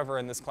topic we cover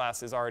in this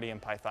class is already in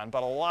Python,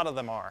 but a lot of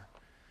them are.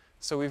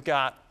 So we've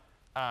got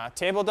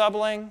table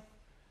doubling.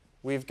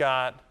 We've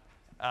got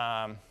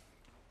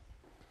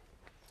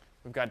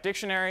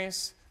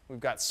dictionaries. We've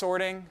got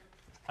sorting.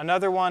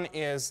 Another one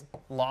is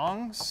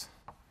longs,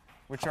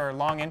 which are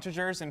long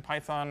integers in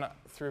Python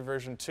through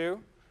version 2.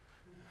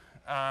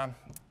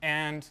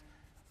 And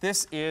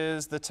this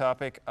is the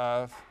topic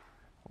of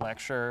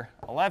lecture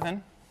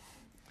 11.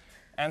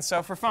 And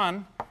so for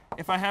fun,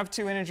 if I have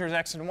two integers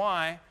x and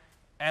y,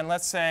 and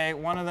let's say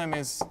one of them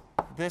is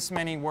this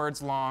many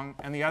words long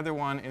and the other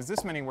one is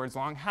this many words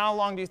long, how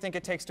long do you think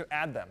it takes to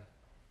add them?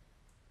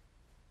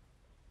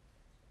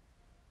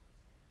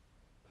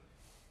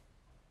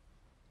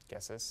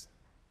 Guesses?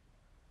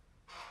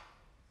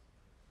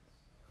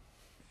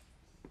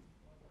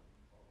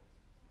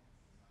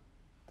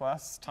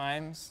 Plus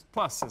times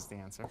plus is the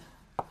answer.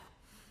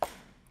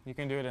 You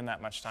can do it in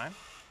that much time.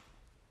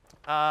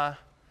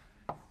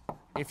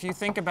 If you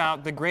think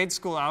about the grade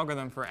school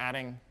algorithm for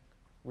adding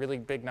really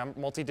big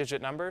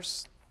multi-digit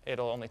numbers,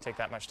 it'll only take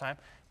that much time.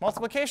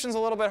 Multiplication's a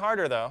little bit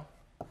harder, though.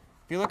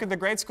 If you look at the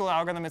grade school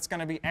algorithm, it's going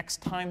to be x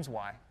times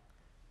y.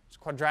 It's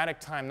quadratic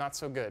time, not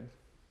so good.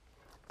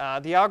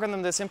 The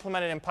algorithm that's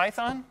implemented in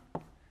Python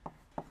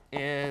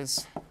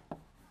is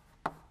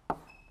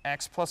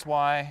x plus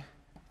y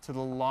to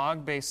the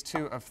log base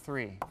 2 of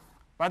 3.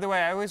 By the way,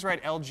 I always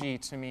write LG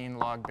to mean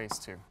log base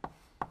 2,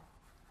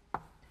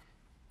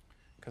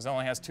 because it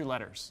only has 2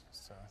 letters,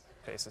 so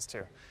base is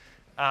 2.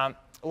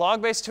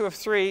 Log base 2 of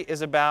 3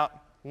 is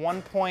about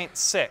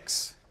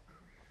 1.6.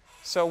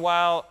 So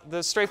while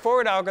the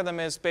straightforward algorithm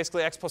is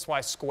basically x plus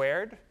y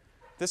squared,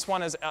 this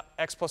one is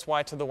x plus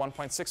y to the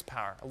 1.6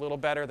 power, a little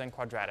better than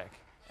quadratic.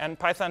 And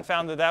Python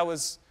found that that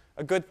was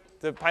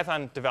the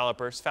Python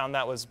developers found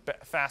that was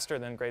faster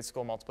than grade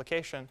school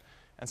multiplication.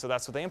 And so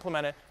that's what they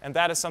implemented. And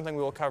that is something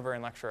we will cover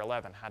in lecture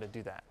 11, how to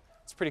do that.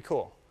 It's pretty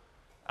cool.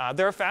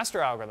 There are faster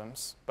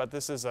algorithms, but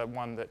this is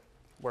one that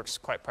works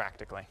quite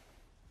practically.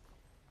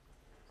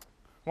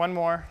 One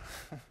more.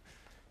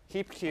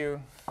 Heap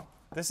queue.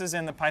 This is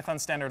in the Python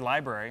standard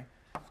library,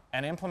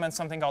 and implements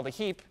something called a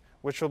heap,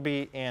 which will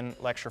be in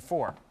lecture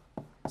 4.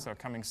 So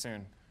coming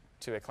soon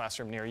to a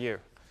classroom near you.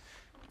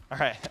 All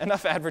right,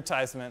 enough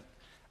advertisement.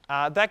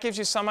 That gives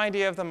you some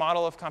idea of the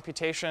model of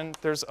computation.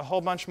 There's a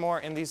whole bunch more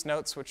in these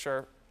notes, which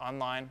are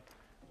online.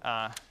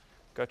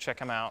 Go check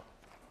them out.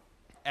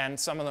 And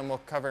some of them we'll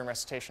cover in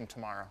recitation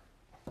tomorrow.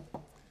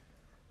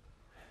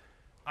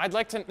 I'd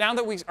like to, now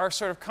that we are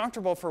sort of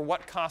comfortable for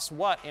what costs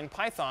what in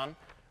Python,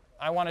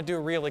 I want to do a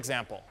real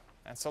example.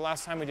 And so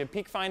last time we did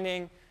peak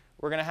finding.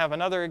 We're going to have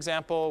another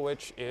example,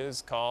 which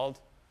is called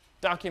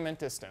document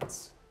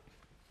distance.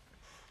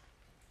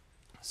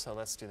 So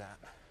let's do that.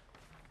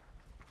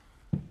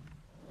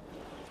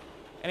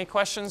 Any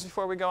questions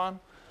before we go on?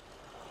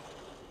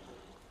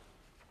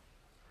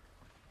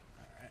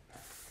 All right.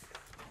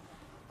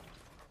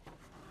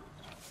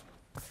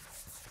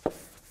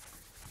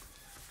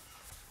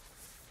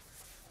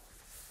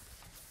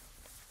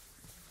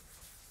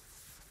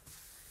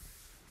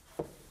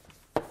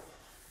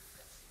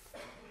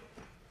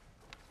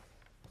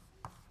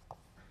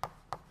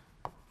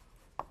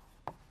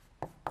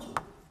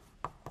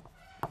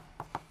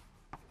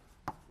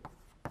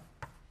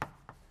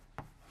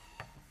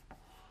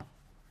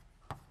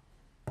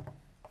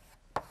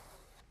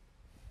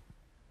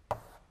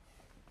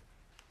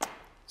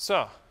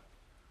 So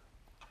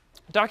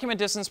document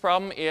distance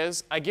problem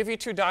is I give you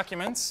 2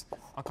 documents.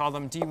 I'll call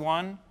them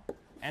D1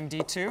 and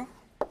D2.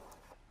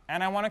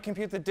 And I want to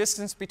compute the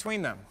distance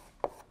between them.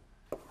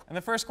 And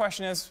the first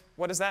question is,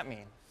 what does that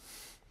mean?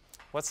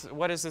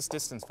 What is this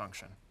distance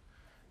function?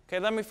 OK,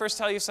 let me first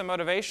tell you some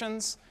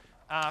motivations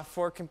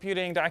for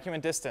computing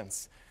document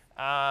distance.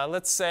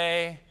 Let's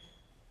say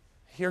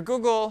you're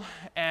Google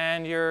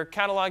and you're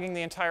cataloging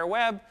the entire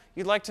web.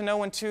 You'd like to know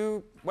when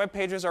 2 web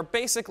pages are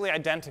basically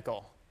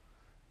identical.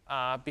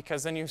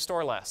 Because then you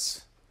store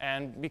less.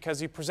 And because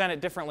you present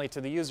it differently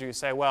to the user, you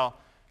say, well,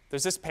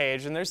 there's this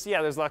page, and there's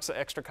lots of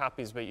extra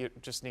copies, but you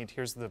just need,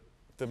 here's the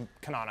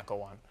canonical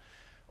one.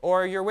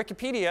 Or your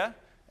Wikipedia,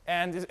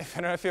 and I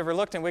don't know if you ever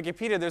looked in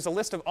Wikipedia, there's a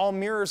list of all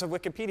mirrors of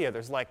Wikipedia.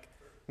 There's like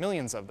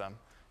millions of them.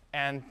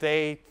 And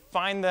they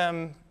find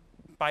them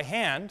by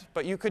hand,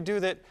 but you could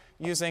do that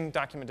using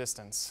document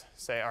distance.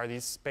 Say, are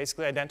these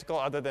basically identical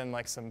other than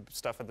like some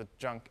stuff at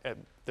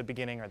the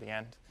beginning or the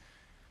end?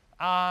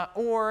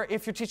 Or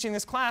if you're teaching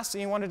this class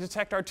and you want to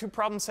detect our 2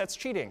 problem sets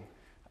cheating,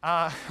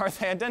 are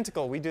they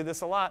identical? We do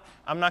this a lot.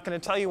 I'm not going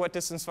to tell you what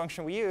distance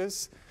function we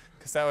use,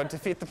 because that would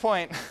defeat the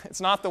point. It's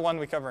not the one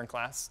we cover in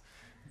class.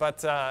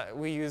 But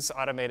we use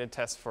automated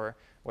tests for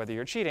whether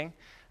you're cheating.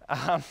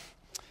 I've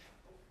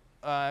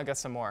got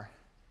some more.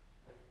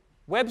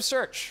 Web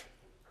search.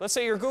 Let's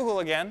say you're Google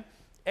again,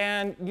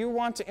 and you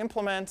want to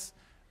implement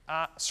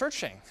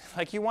searching.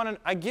 Like you want to,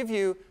 I give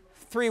you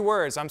 3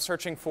 words. I'm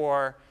searching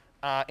for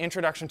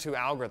Introduction to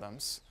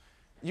Algorithms.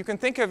 You can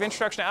think of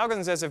Introduction to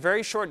Algorithms as a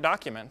very short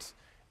document.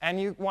 And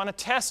you want to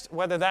test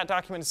whether that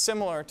document is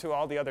similar to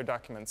all the other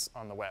documents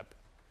on the web.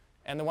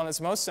 And the one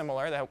that's most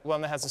similar, the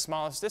one that has the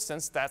smallest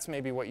distance, that's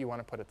maybe what you want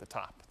to put at the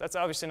top. That's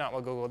obviously not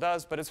what Google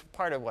does, but it's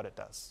part of what it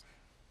does.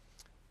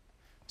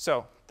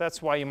 So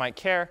that's why you might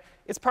care.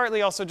 It's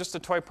partly also just a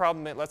toy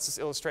problem. It lets us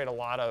illustrate a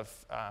lot of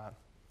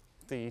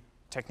the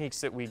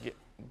techniques that we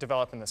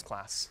develop in this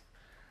class.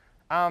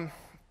 All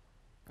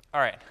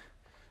right.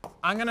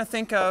 I'm going to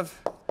think of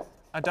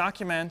a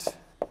document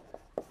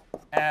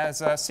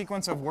as a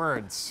sequence of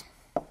words.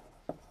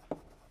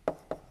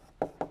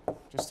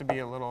 Just to be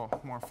a little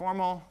more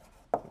formal,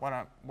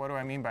 what do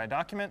I mean by a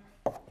document?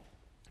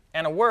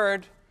 And a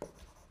word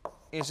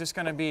is just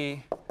going to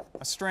be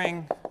a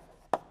string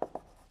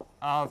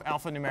of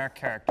alphanumeric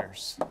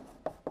characters,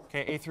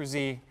 okay, A through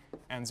Z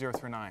and 0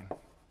 through 9.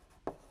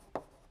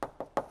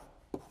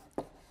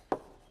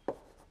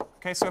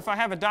 Okay, so if I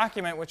have a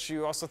document, which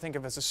you also think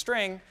of as a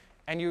string,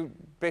 and you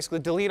basically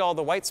delete all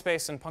the white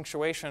space and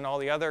punctuation and all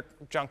the other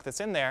junk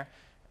that's in there,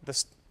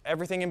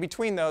 everything in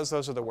between those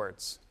are the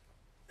words.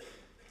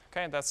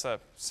 Okay, that's a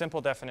simple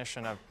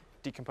definition of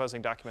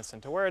decomposing documents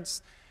into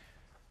words.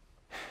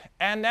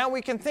 And now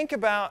we can think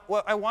about,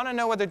 well, I want to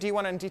know whether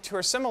D1 and D2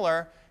 are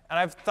similar, and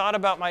I've thought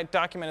about my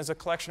document as a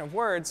collection of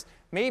words.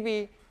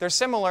 Maybe they're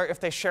similar if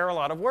they share a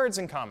lot of words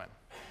in common.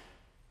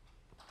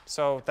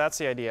 So that's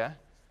the idea.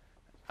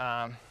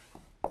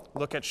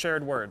 Look at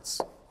shared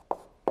words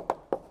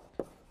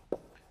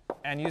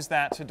and use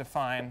that to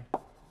define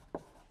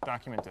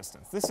document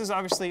distance. This is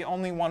obviously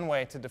only one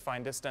way to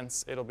define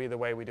distance. It'll be the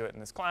way we do it in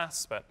this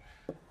class, but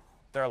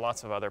there are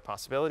lots of other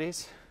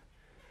possibilities.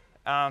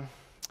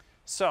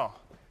 So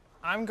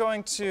I'm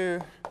going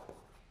to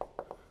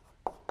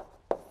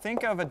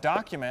think of a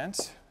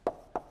document.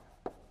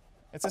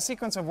 It's a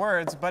sequence of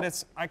words,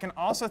 but I can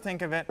also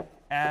think of it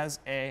as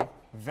a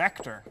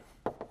vector.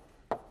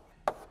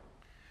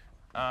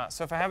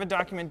 So if I have a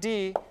document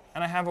D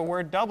and I have a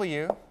word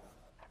W,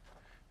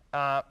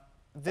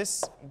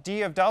 this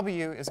D of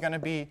W is going to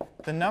be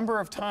the number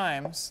of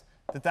times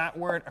that that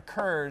word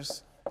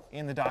occurs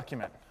in the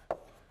document.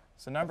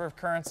 So number of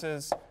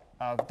occurrences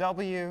of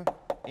W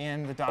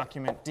in the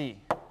document D.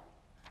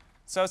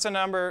 So it's a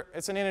number,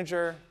 it's an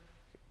integer,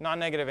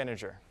 non-negative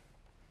integer.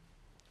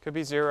 Could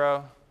be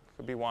 0,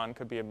 could be 1,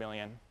 could be a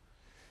million.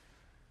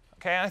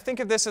 Okay, and I think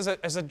of this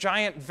as a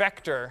giant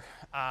vector.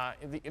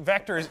 The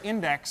vector is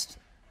indexed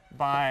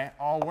by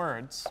all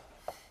words.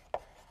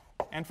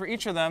 And for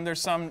each of them,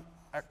 there's some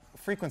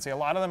frequency. A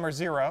lot of them are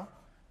 0,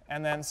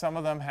 and then some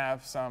of them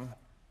have some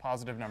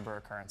positive number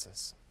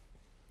occurrences.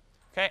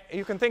 Okay,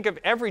 you can think of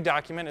every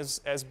document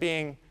as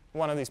being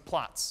one of these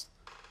plots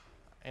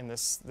in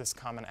this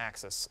common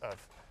axis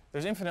of,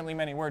 there's infinitely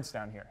many words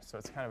down here, so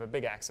it's kind of a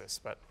big axis,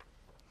 but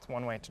it's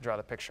one way to draw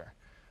the picture.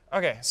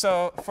 Okay,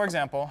 so for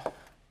example,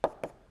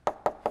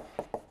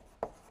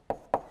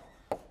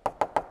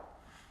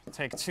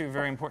 take two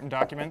very important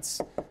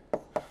documents.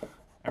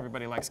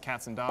 Everybody likes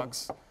cats and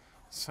dogs.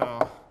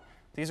 So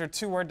these are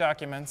 2 Word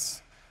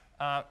documents.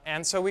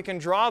 And so we can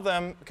draw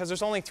them, because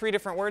there's only 3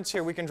 different words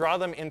here, we can draw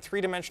them in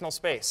 3-dimensional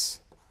space.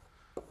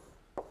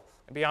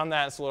 Beyond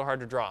that, it's a little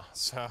hard to draw.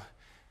 So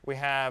we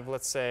have,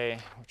 let's say,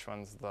 which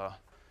one's the?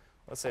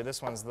 Let's say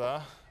this one's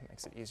the.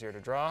 Makes it easier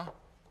to draw.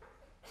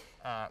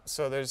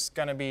 So there's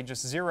going to be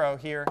just 0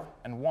 here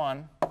and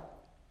 1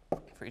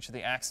 for each of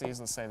the axes.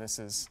 Let's say this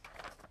is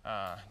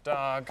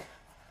dog,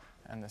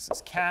 and this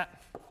is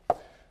cat.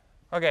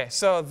 OK,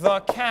 so the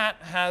cat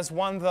has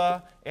one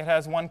the. It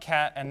has one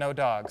cat and no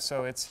dog.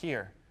 So it's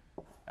here.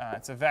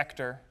 It's a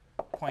vector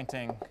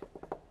pointing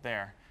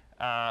there.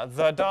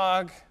 The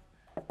dog,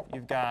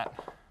 you've got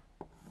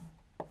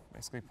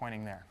basically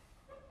pointing there.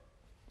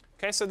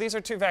 OK, so these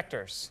are 2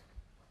 vectors.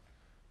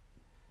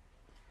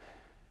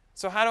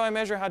 So how do I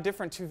measure how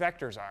different 2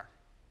 vectors are?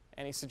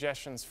 Any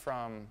suggestions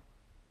from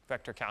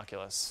vector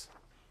calculus?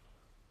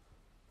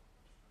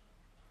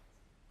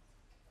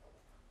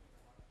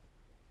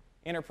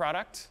 Inner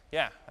product?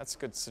 Yeah, that's a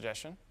good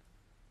suggestion.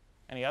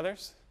 Any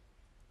others?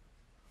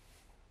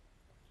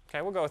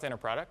 OK, we'll go with inner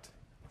product.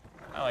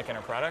 I like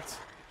inner product.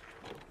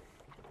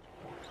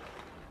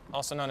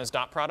 Also known as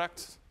dot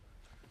product.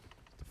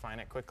 Define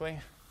it quickly.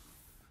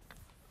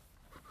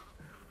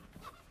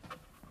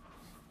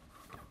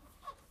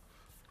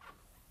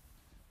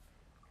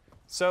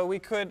 So we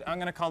could, I'm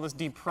going to call this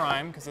d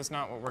prime, because that's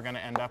not what we're going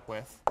to end up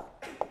with.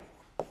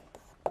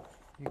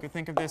 You could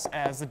think of this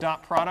as the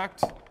dot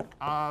product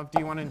of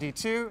d1 and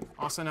d2,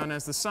 also known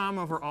as the sum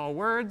over all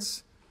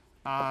words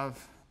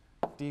of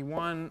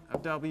d1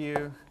 of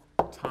w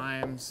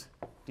times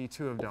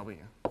d2 of w.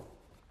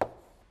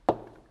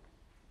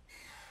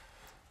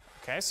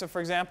 OK, so for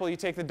example, you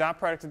take the dot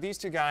product of these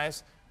 2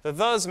 guys. The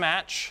thes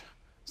match,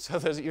 so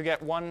you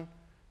get 1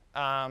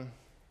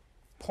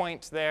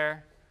 point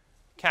there.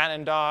 Cat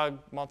and dog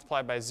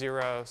multiplied by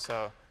 0,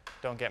 so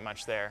don't get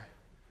much there.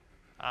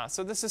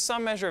 So this is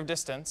some measure of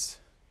distance.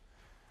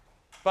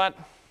 But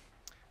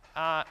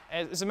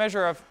it's a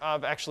measure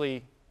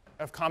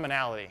of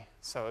commonality.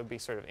 So it would be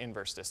sort of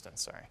inverse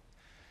distance, sorry.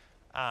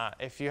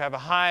 If you have a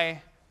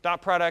high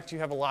dot product, you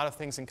have a lot of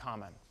things in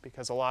common,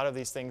 because a lot of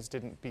these things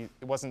it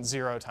wasn't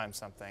 0 times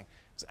something.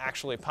 It was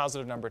actually a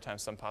positive number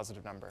times some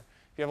positive number.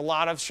 If you have a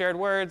lot of shared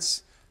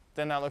words,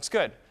 then that looks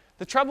good.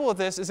 The trouble with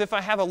this is if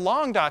I have a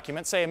long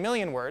document, say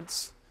 1,000,000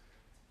 words,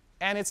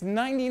 and it's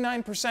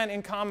 99%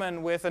 in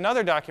common with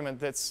another document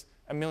that's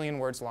 1,000,000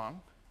 words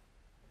long,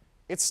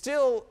 it's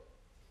still,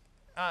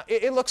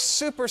 it looks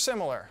super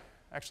similar.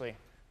 Actually,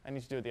 I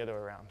need to do it the other way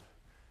around.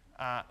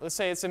 Let's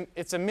say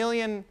it's a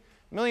million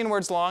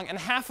words long, and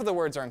half of the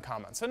words are in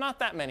common. So not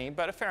that many,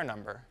 but a fair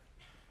number.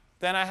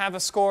 Then I have a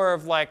score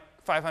of like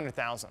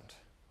 500,000.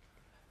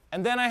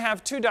 And then I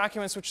have 2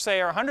 documents which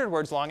say are 100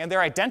 words long, and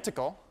they're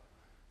identical.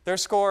 Their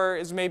score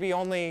is maybe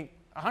only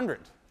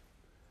 100.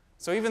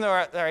 So even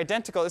though they're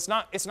identical, it's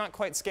not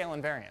quite scale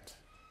invariant.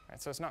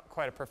 Right? So it's not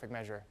quite a perfect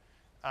measure.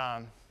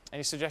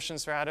 Any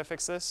suggestions for how to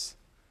fix this?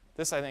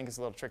 This, I think, is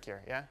a little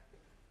trickier. Yeah?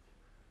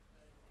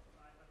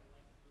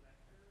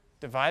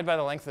 Divide by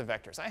the length of the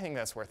vectors. I think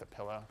that's worth a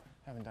pillow.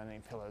 I haven't done any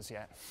pillows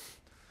yet.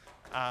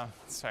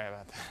 Sorry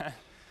about that.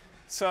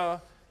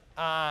 So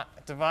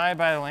divide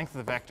by the length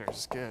of the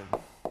vectors. Good.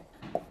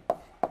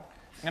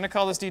 I'm going to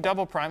call this d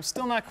double prime.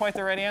 Still not quite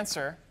the right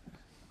answer.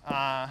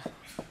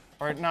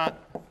 Or not.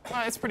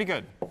 Well, it's pretty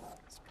good.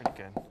 It's pretty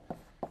good.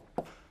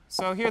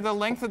 So here the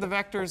length of the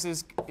vectors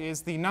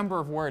is the number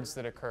of words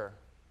that occur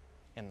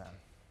in them.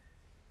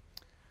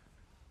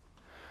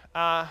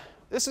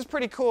 This is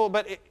pretty cool,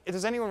 but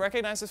does anyone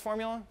recognize this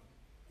formula?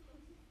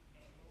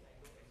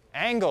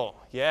 Angle,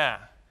 yeah.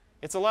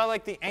 It's a lot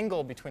like the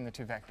angle between the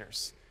 2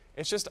 vectors.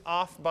 It's just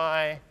off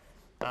by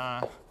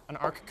an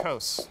arc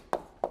cos.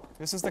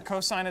 This is the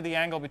cosine of the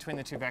angle between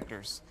the 2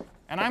 vectors.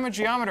 And I'm a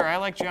geometer. I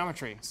like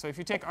geometry. So if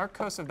you take arc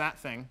cos of that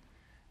thing,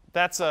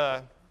 that's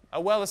a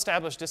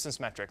well-established distance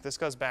metric. This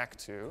goes back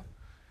to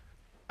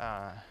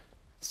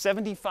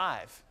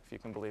 75, if you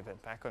can believe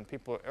it, back when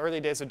early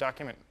days of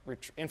document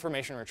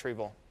information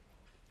retrieval,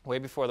 way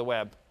before the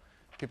web.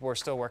 People were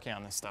still working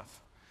on this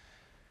stuff.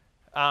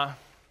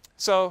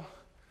 So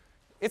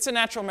it's a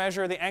natural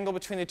measure of the angle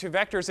between the 2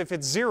 vectors. If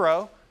it's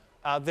 0,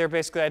 they're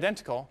basically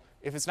identical.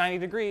 If it's 90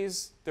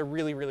 degrees, they're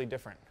really, really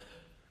different.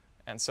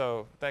 And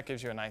so that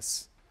gives you a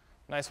nice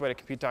way to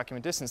compute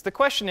document distance. The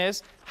question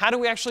is, how do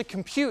we actually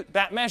compute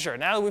that measure?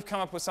 Now that we've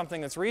come up with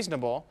something that's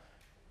reasonable,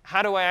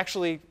 how do I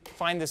actually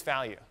find this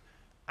value?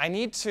 I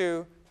need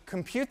to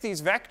compute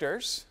these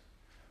vectors,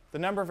 the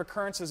number of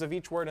occurrences of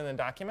each word in the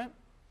document,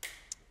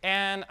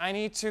 and I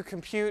need to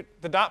compute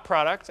the dot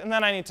product, and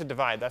then I need to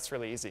divide. That's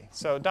really easy.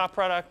 So dot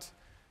product.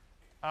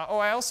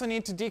 I also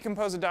need to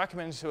decompose a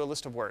document into a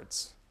list of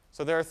words.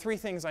 So there are 3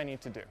 things I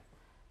need to do.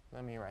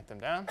 Let me write them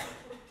down.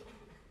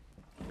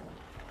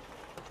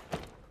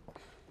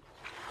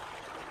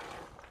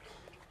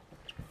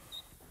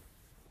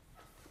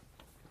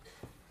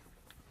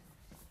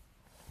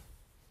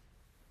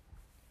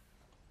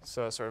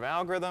 So sort of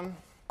algorithm.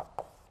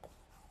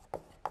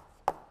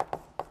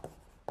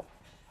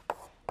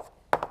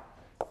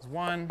 Is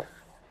 1,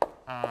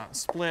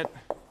 split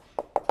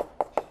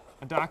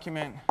a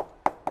document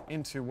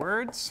into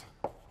words.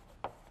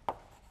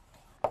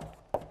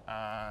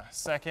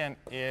 Second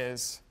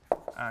is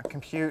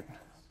compute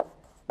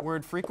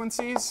word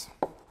frequencies,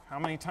 how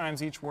many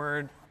times each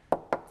word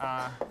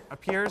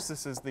appears.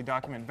 This is the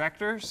document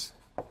vectors.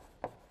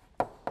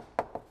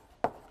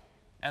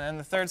 And then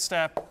the third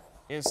step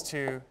is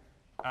to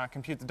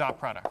compute the dot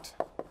product.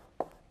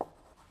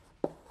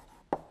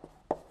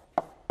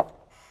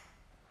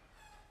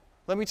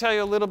 Let me tell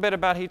you a little bit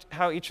about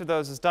how each of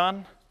those is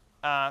done.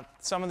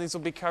 Some of these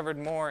will be covered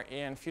more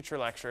in future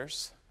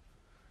lectures.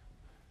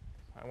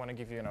 I want to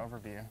give you an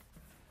overview.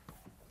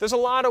 There's a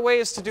lot of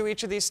ways to do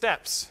each of these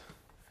steps.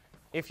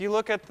 If you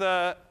look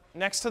at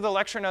next to the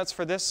lecture notes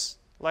for this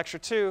lecture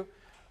 2,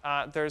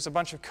 there's a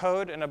bunch of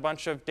code and a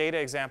bunch of data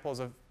examples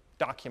of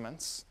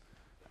documents,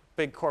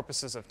 big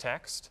corpuses of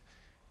text.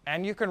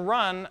 And you can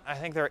run, I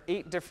think there are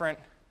 8 different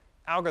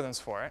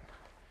algorithms for it.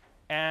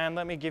 And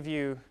let me give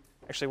you,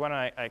 actually, why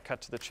don't I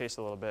cut to the chase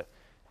a little bit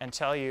and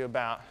tell you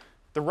about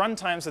the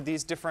runtimes of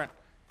these different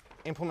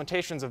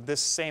implementations of this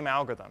same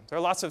algorithm. There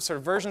are lots of sort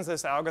of versions of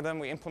this algorithm.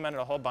 We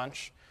implemented a whole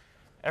bunch.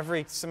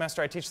 Every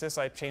semester I teach this,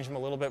 I change them a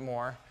little bit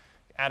more,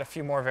 add a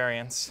few more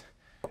variants.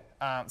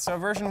 So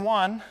version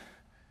 1,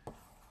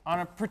 on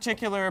a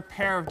particular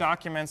pair of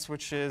documents,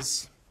 which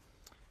is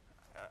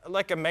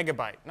like a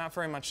megabyte, not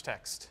very much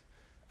text,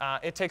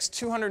 it takes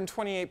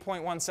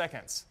 228.1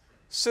 seconds.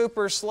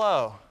 Super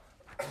slow.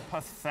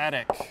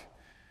 Pathetic.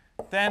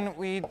 Then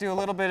we do a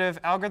little bit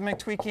of algorithmic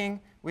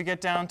tweaking. We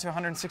get down to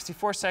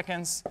 164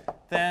 seconds.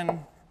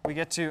 Then we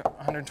get to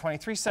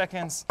 123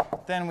 seconds.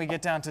 Then we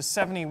get down to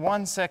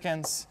 71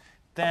 seconds.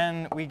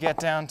 Then we get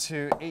down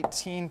to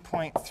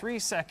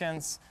 18.3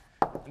 seconds.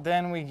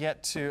 Then we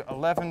get to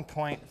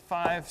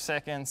 11.5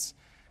 seconds.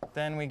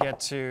 Then we get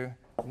to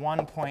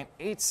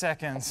 1.8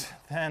 seconds.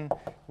 Then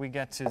we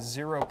get to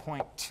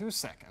 0.2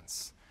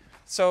 seconds.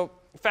 So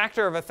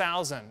factor of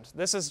 1,000.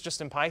 This is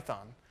just in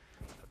Python.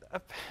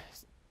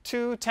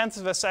 0.2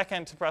 of a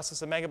second to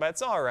process a megabyte.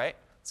 It's all right.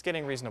 It's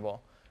getting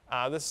reasonable.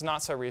 This is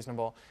not so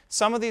reasonable.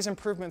 Some of these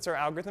improvements are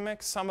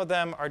algorithmic. Some of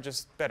them are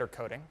just better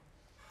coding.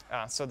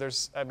 So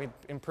there's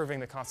improving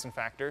the constant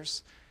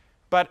factors.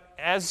 But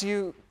if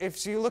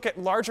you look at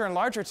larger and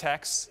larger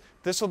texts,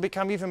 this will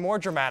become even more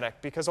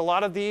dramatic, because a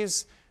lot of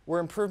these were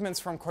improvements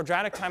from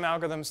quadratic time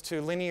algorithms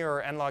to linear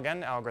or n log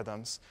n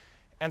algorithms.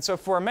 And so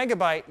for a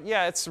megabyte,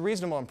 yeah, it's a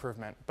reasonable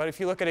improvement. But if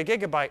you look at a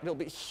gigabyte, it'll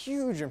be a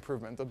huge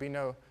improvement. There'll be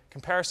no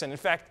comparison. In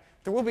fact,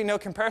 there will be no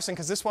comparison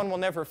because this one will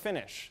never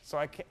finish.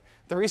 So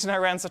the reason I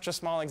ran such a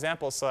small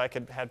example is so I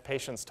could have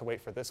patience to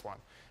wait for this one.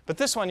 But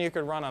this one you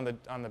could run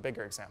on the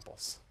bigger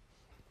examples.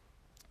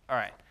 All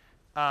right.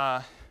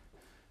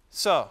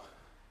 So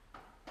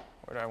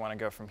where do I want to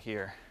go from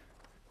here?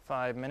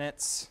 5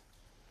 minutes.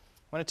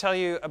 I want to tell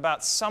you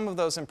about some of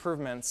those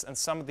improvements and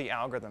some of the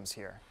algorithms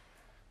here.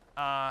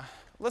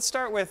 Let's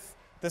start with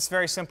this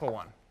very simple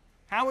one.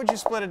 How would you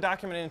split a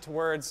document into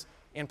words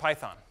in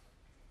Python?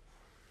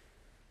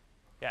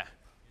 Yeah.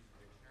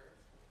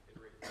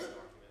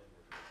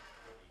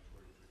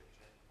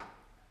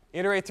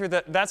 Iterate through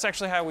that's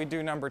actually how we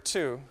do number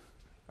 2.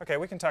 OK,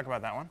 we can talk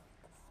about that one.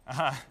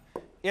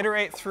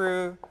 Iterate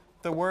through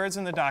the words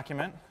in the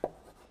document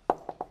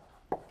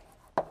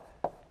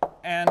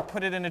and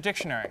put it in a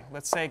dictionary.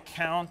 Let's say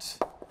count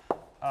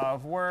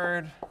of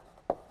word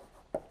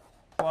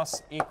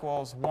plus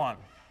equals 1.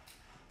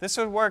 This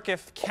would work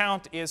if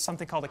count is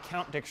something called a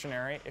count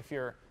dictionary, if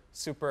you're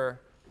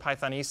super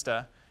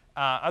Pythonista.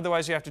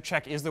 Otherwise, you have to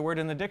check, is the word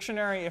in the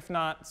dictionary? If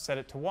not, set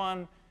it to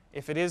 1.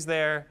 If it is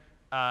there,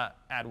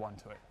 add 1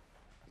 to it.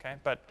 Okay?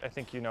 But I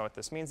think you know what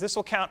this means. This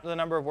will count the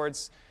number of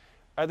words.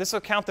 This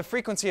will count the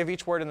frequency of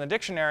each word in the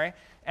dictionary.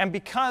 And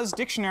because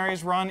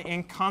dictionaries run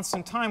in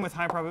constant time with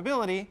high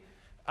probability,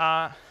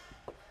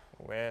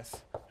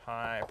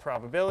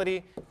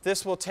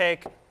 this will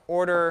take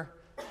order,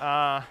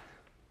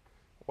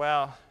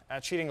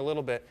 cheating a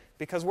little bit,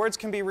 because words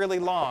can be really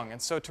long.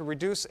 And so to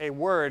reduce a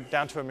word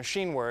down to a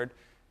machine word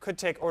could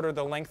take order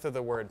the length of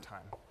the word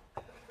time.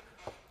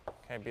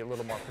 Okay, be a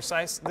little more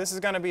precise. This is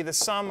going to be the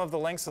sum of the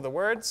lengths of the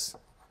words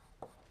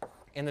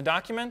in the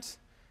document,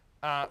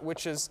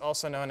 which is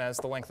also known as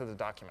the length of the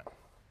document,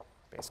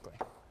 basically.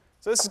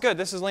 So this is good.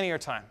 This is linear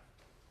time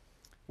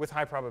with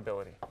high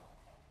probability.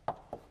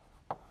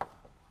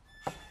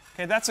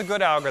 OK, that's a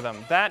good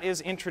algorithm. That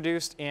is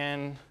introduced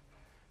in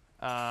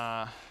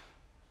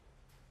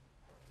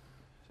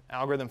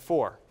algorithm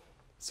 4.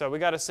 So we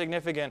got a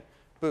significant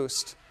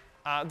boost.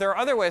 There are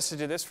other ways to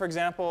do this. For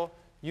example,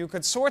 you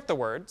could sort the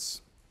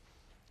words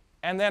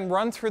and then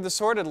run through the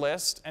sorted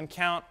list and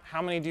count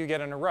how many do you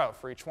get in a row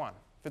for each one.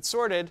 If it's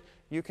sorted,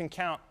 you can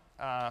count.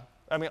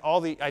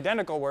 All the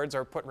identical words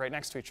are put right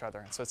next to each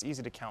other, so it's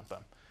easy to count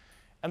them.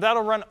 And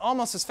that'll run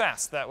almost as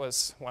fast. That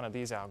was one of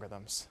these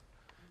algorithms.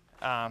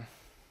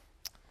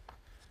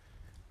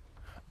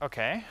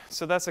 OK,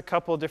 so that's a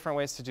couple different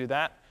ways to do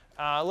that.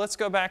 Let's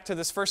go back to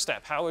this first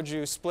step. How would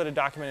you split a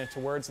document into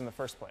words in the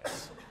first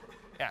place?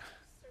 Yeah.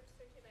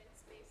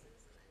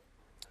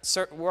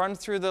 Run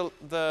through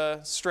the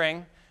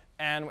string,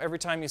 and every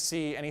time you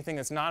see anything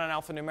that's not an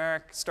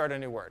alphanumeric, start a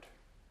new word.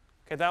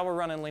 OK, that will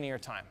run in linear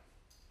time.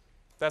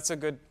 That's a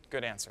good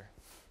answer.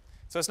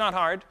 So it's not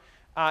hard.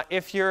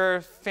 If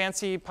you're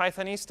fancy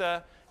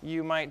Pythonista,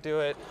 you might do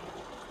it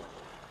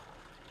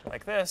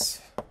like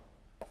this.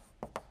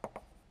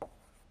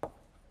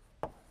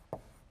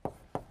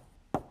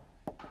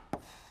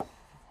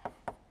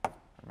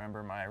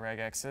 Remember my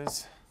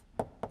regexes.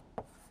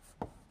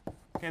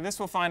 OK, this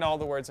will find all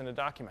the words in a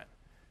document.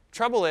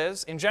 Trouble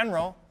is, in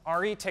general,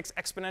 RE takes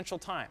exponential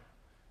time.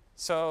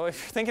 So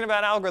if you're thinking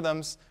about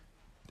algorithms,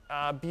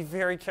 be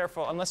very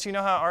careful. Unless you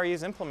know how RE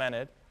is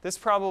implemented, this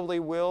probably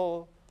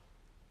will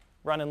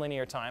run in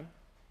linear time.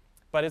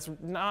 But it's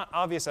not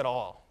obvious at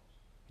all.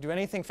 Do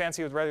anything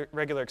fancy with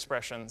regular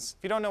expressions.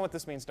 If you don't know what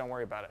this means, don't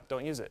worry about it.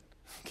 Don't use it.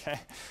 Okay?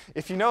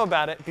 If you know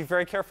about it, be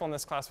very careful in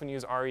this class when you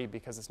use RE,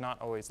 because it's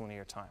not always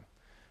linear time.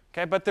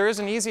 Okay? But there is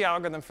an easy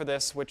algorithm for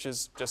this, which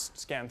is just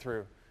scan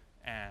through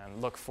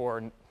and look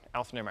for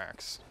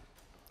alphanumerics.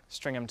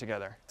 String them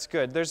together. It's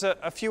good. There's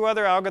a few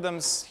other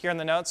algorithms here in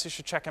the notes. You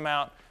should check them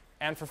out.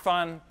 And for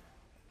fun,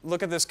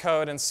 look at this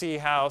code and see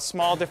how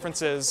small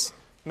differences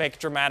make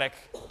dramatic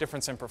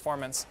difference in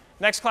performance.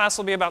 Next class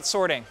will be about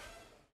sorting.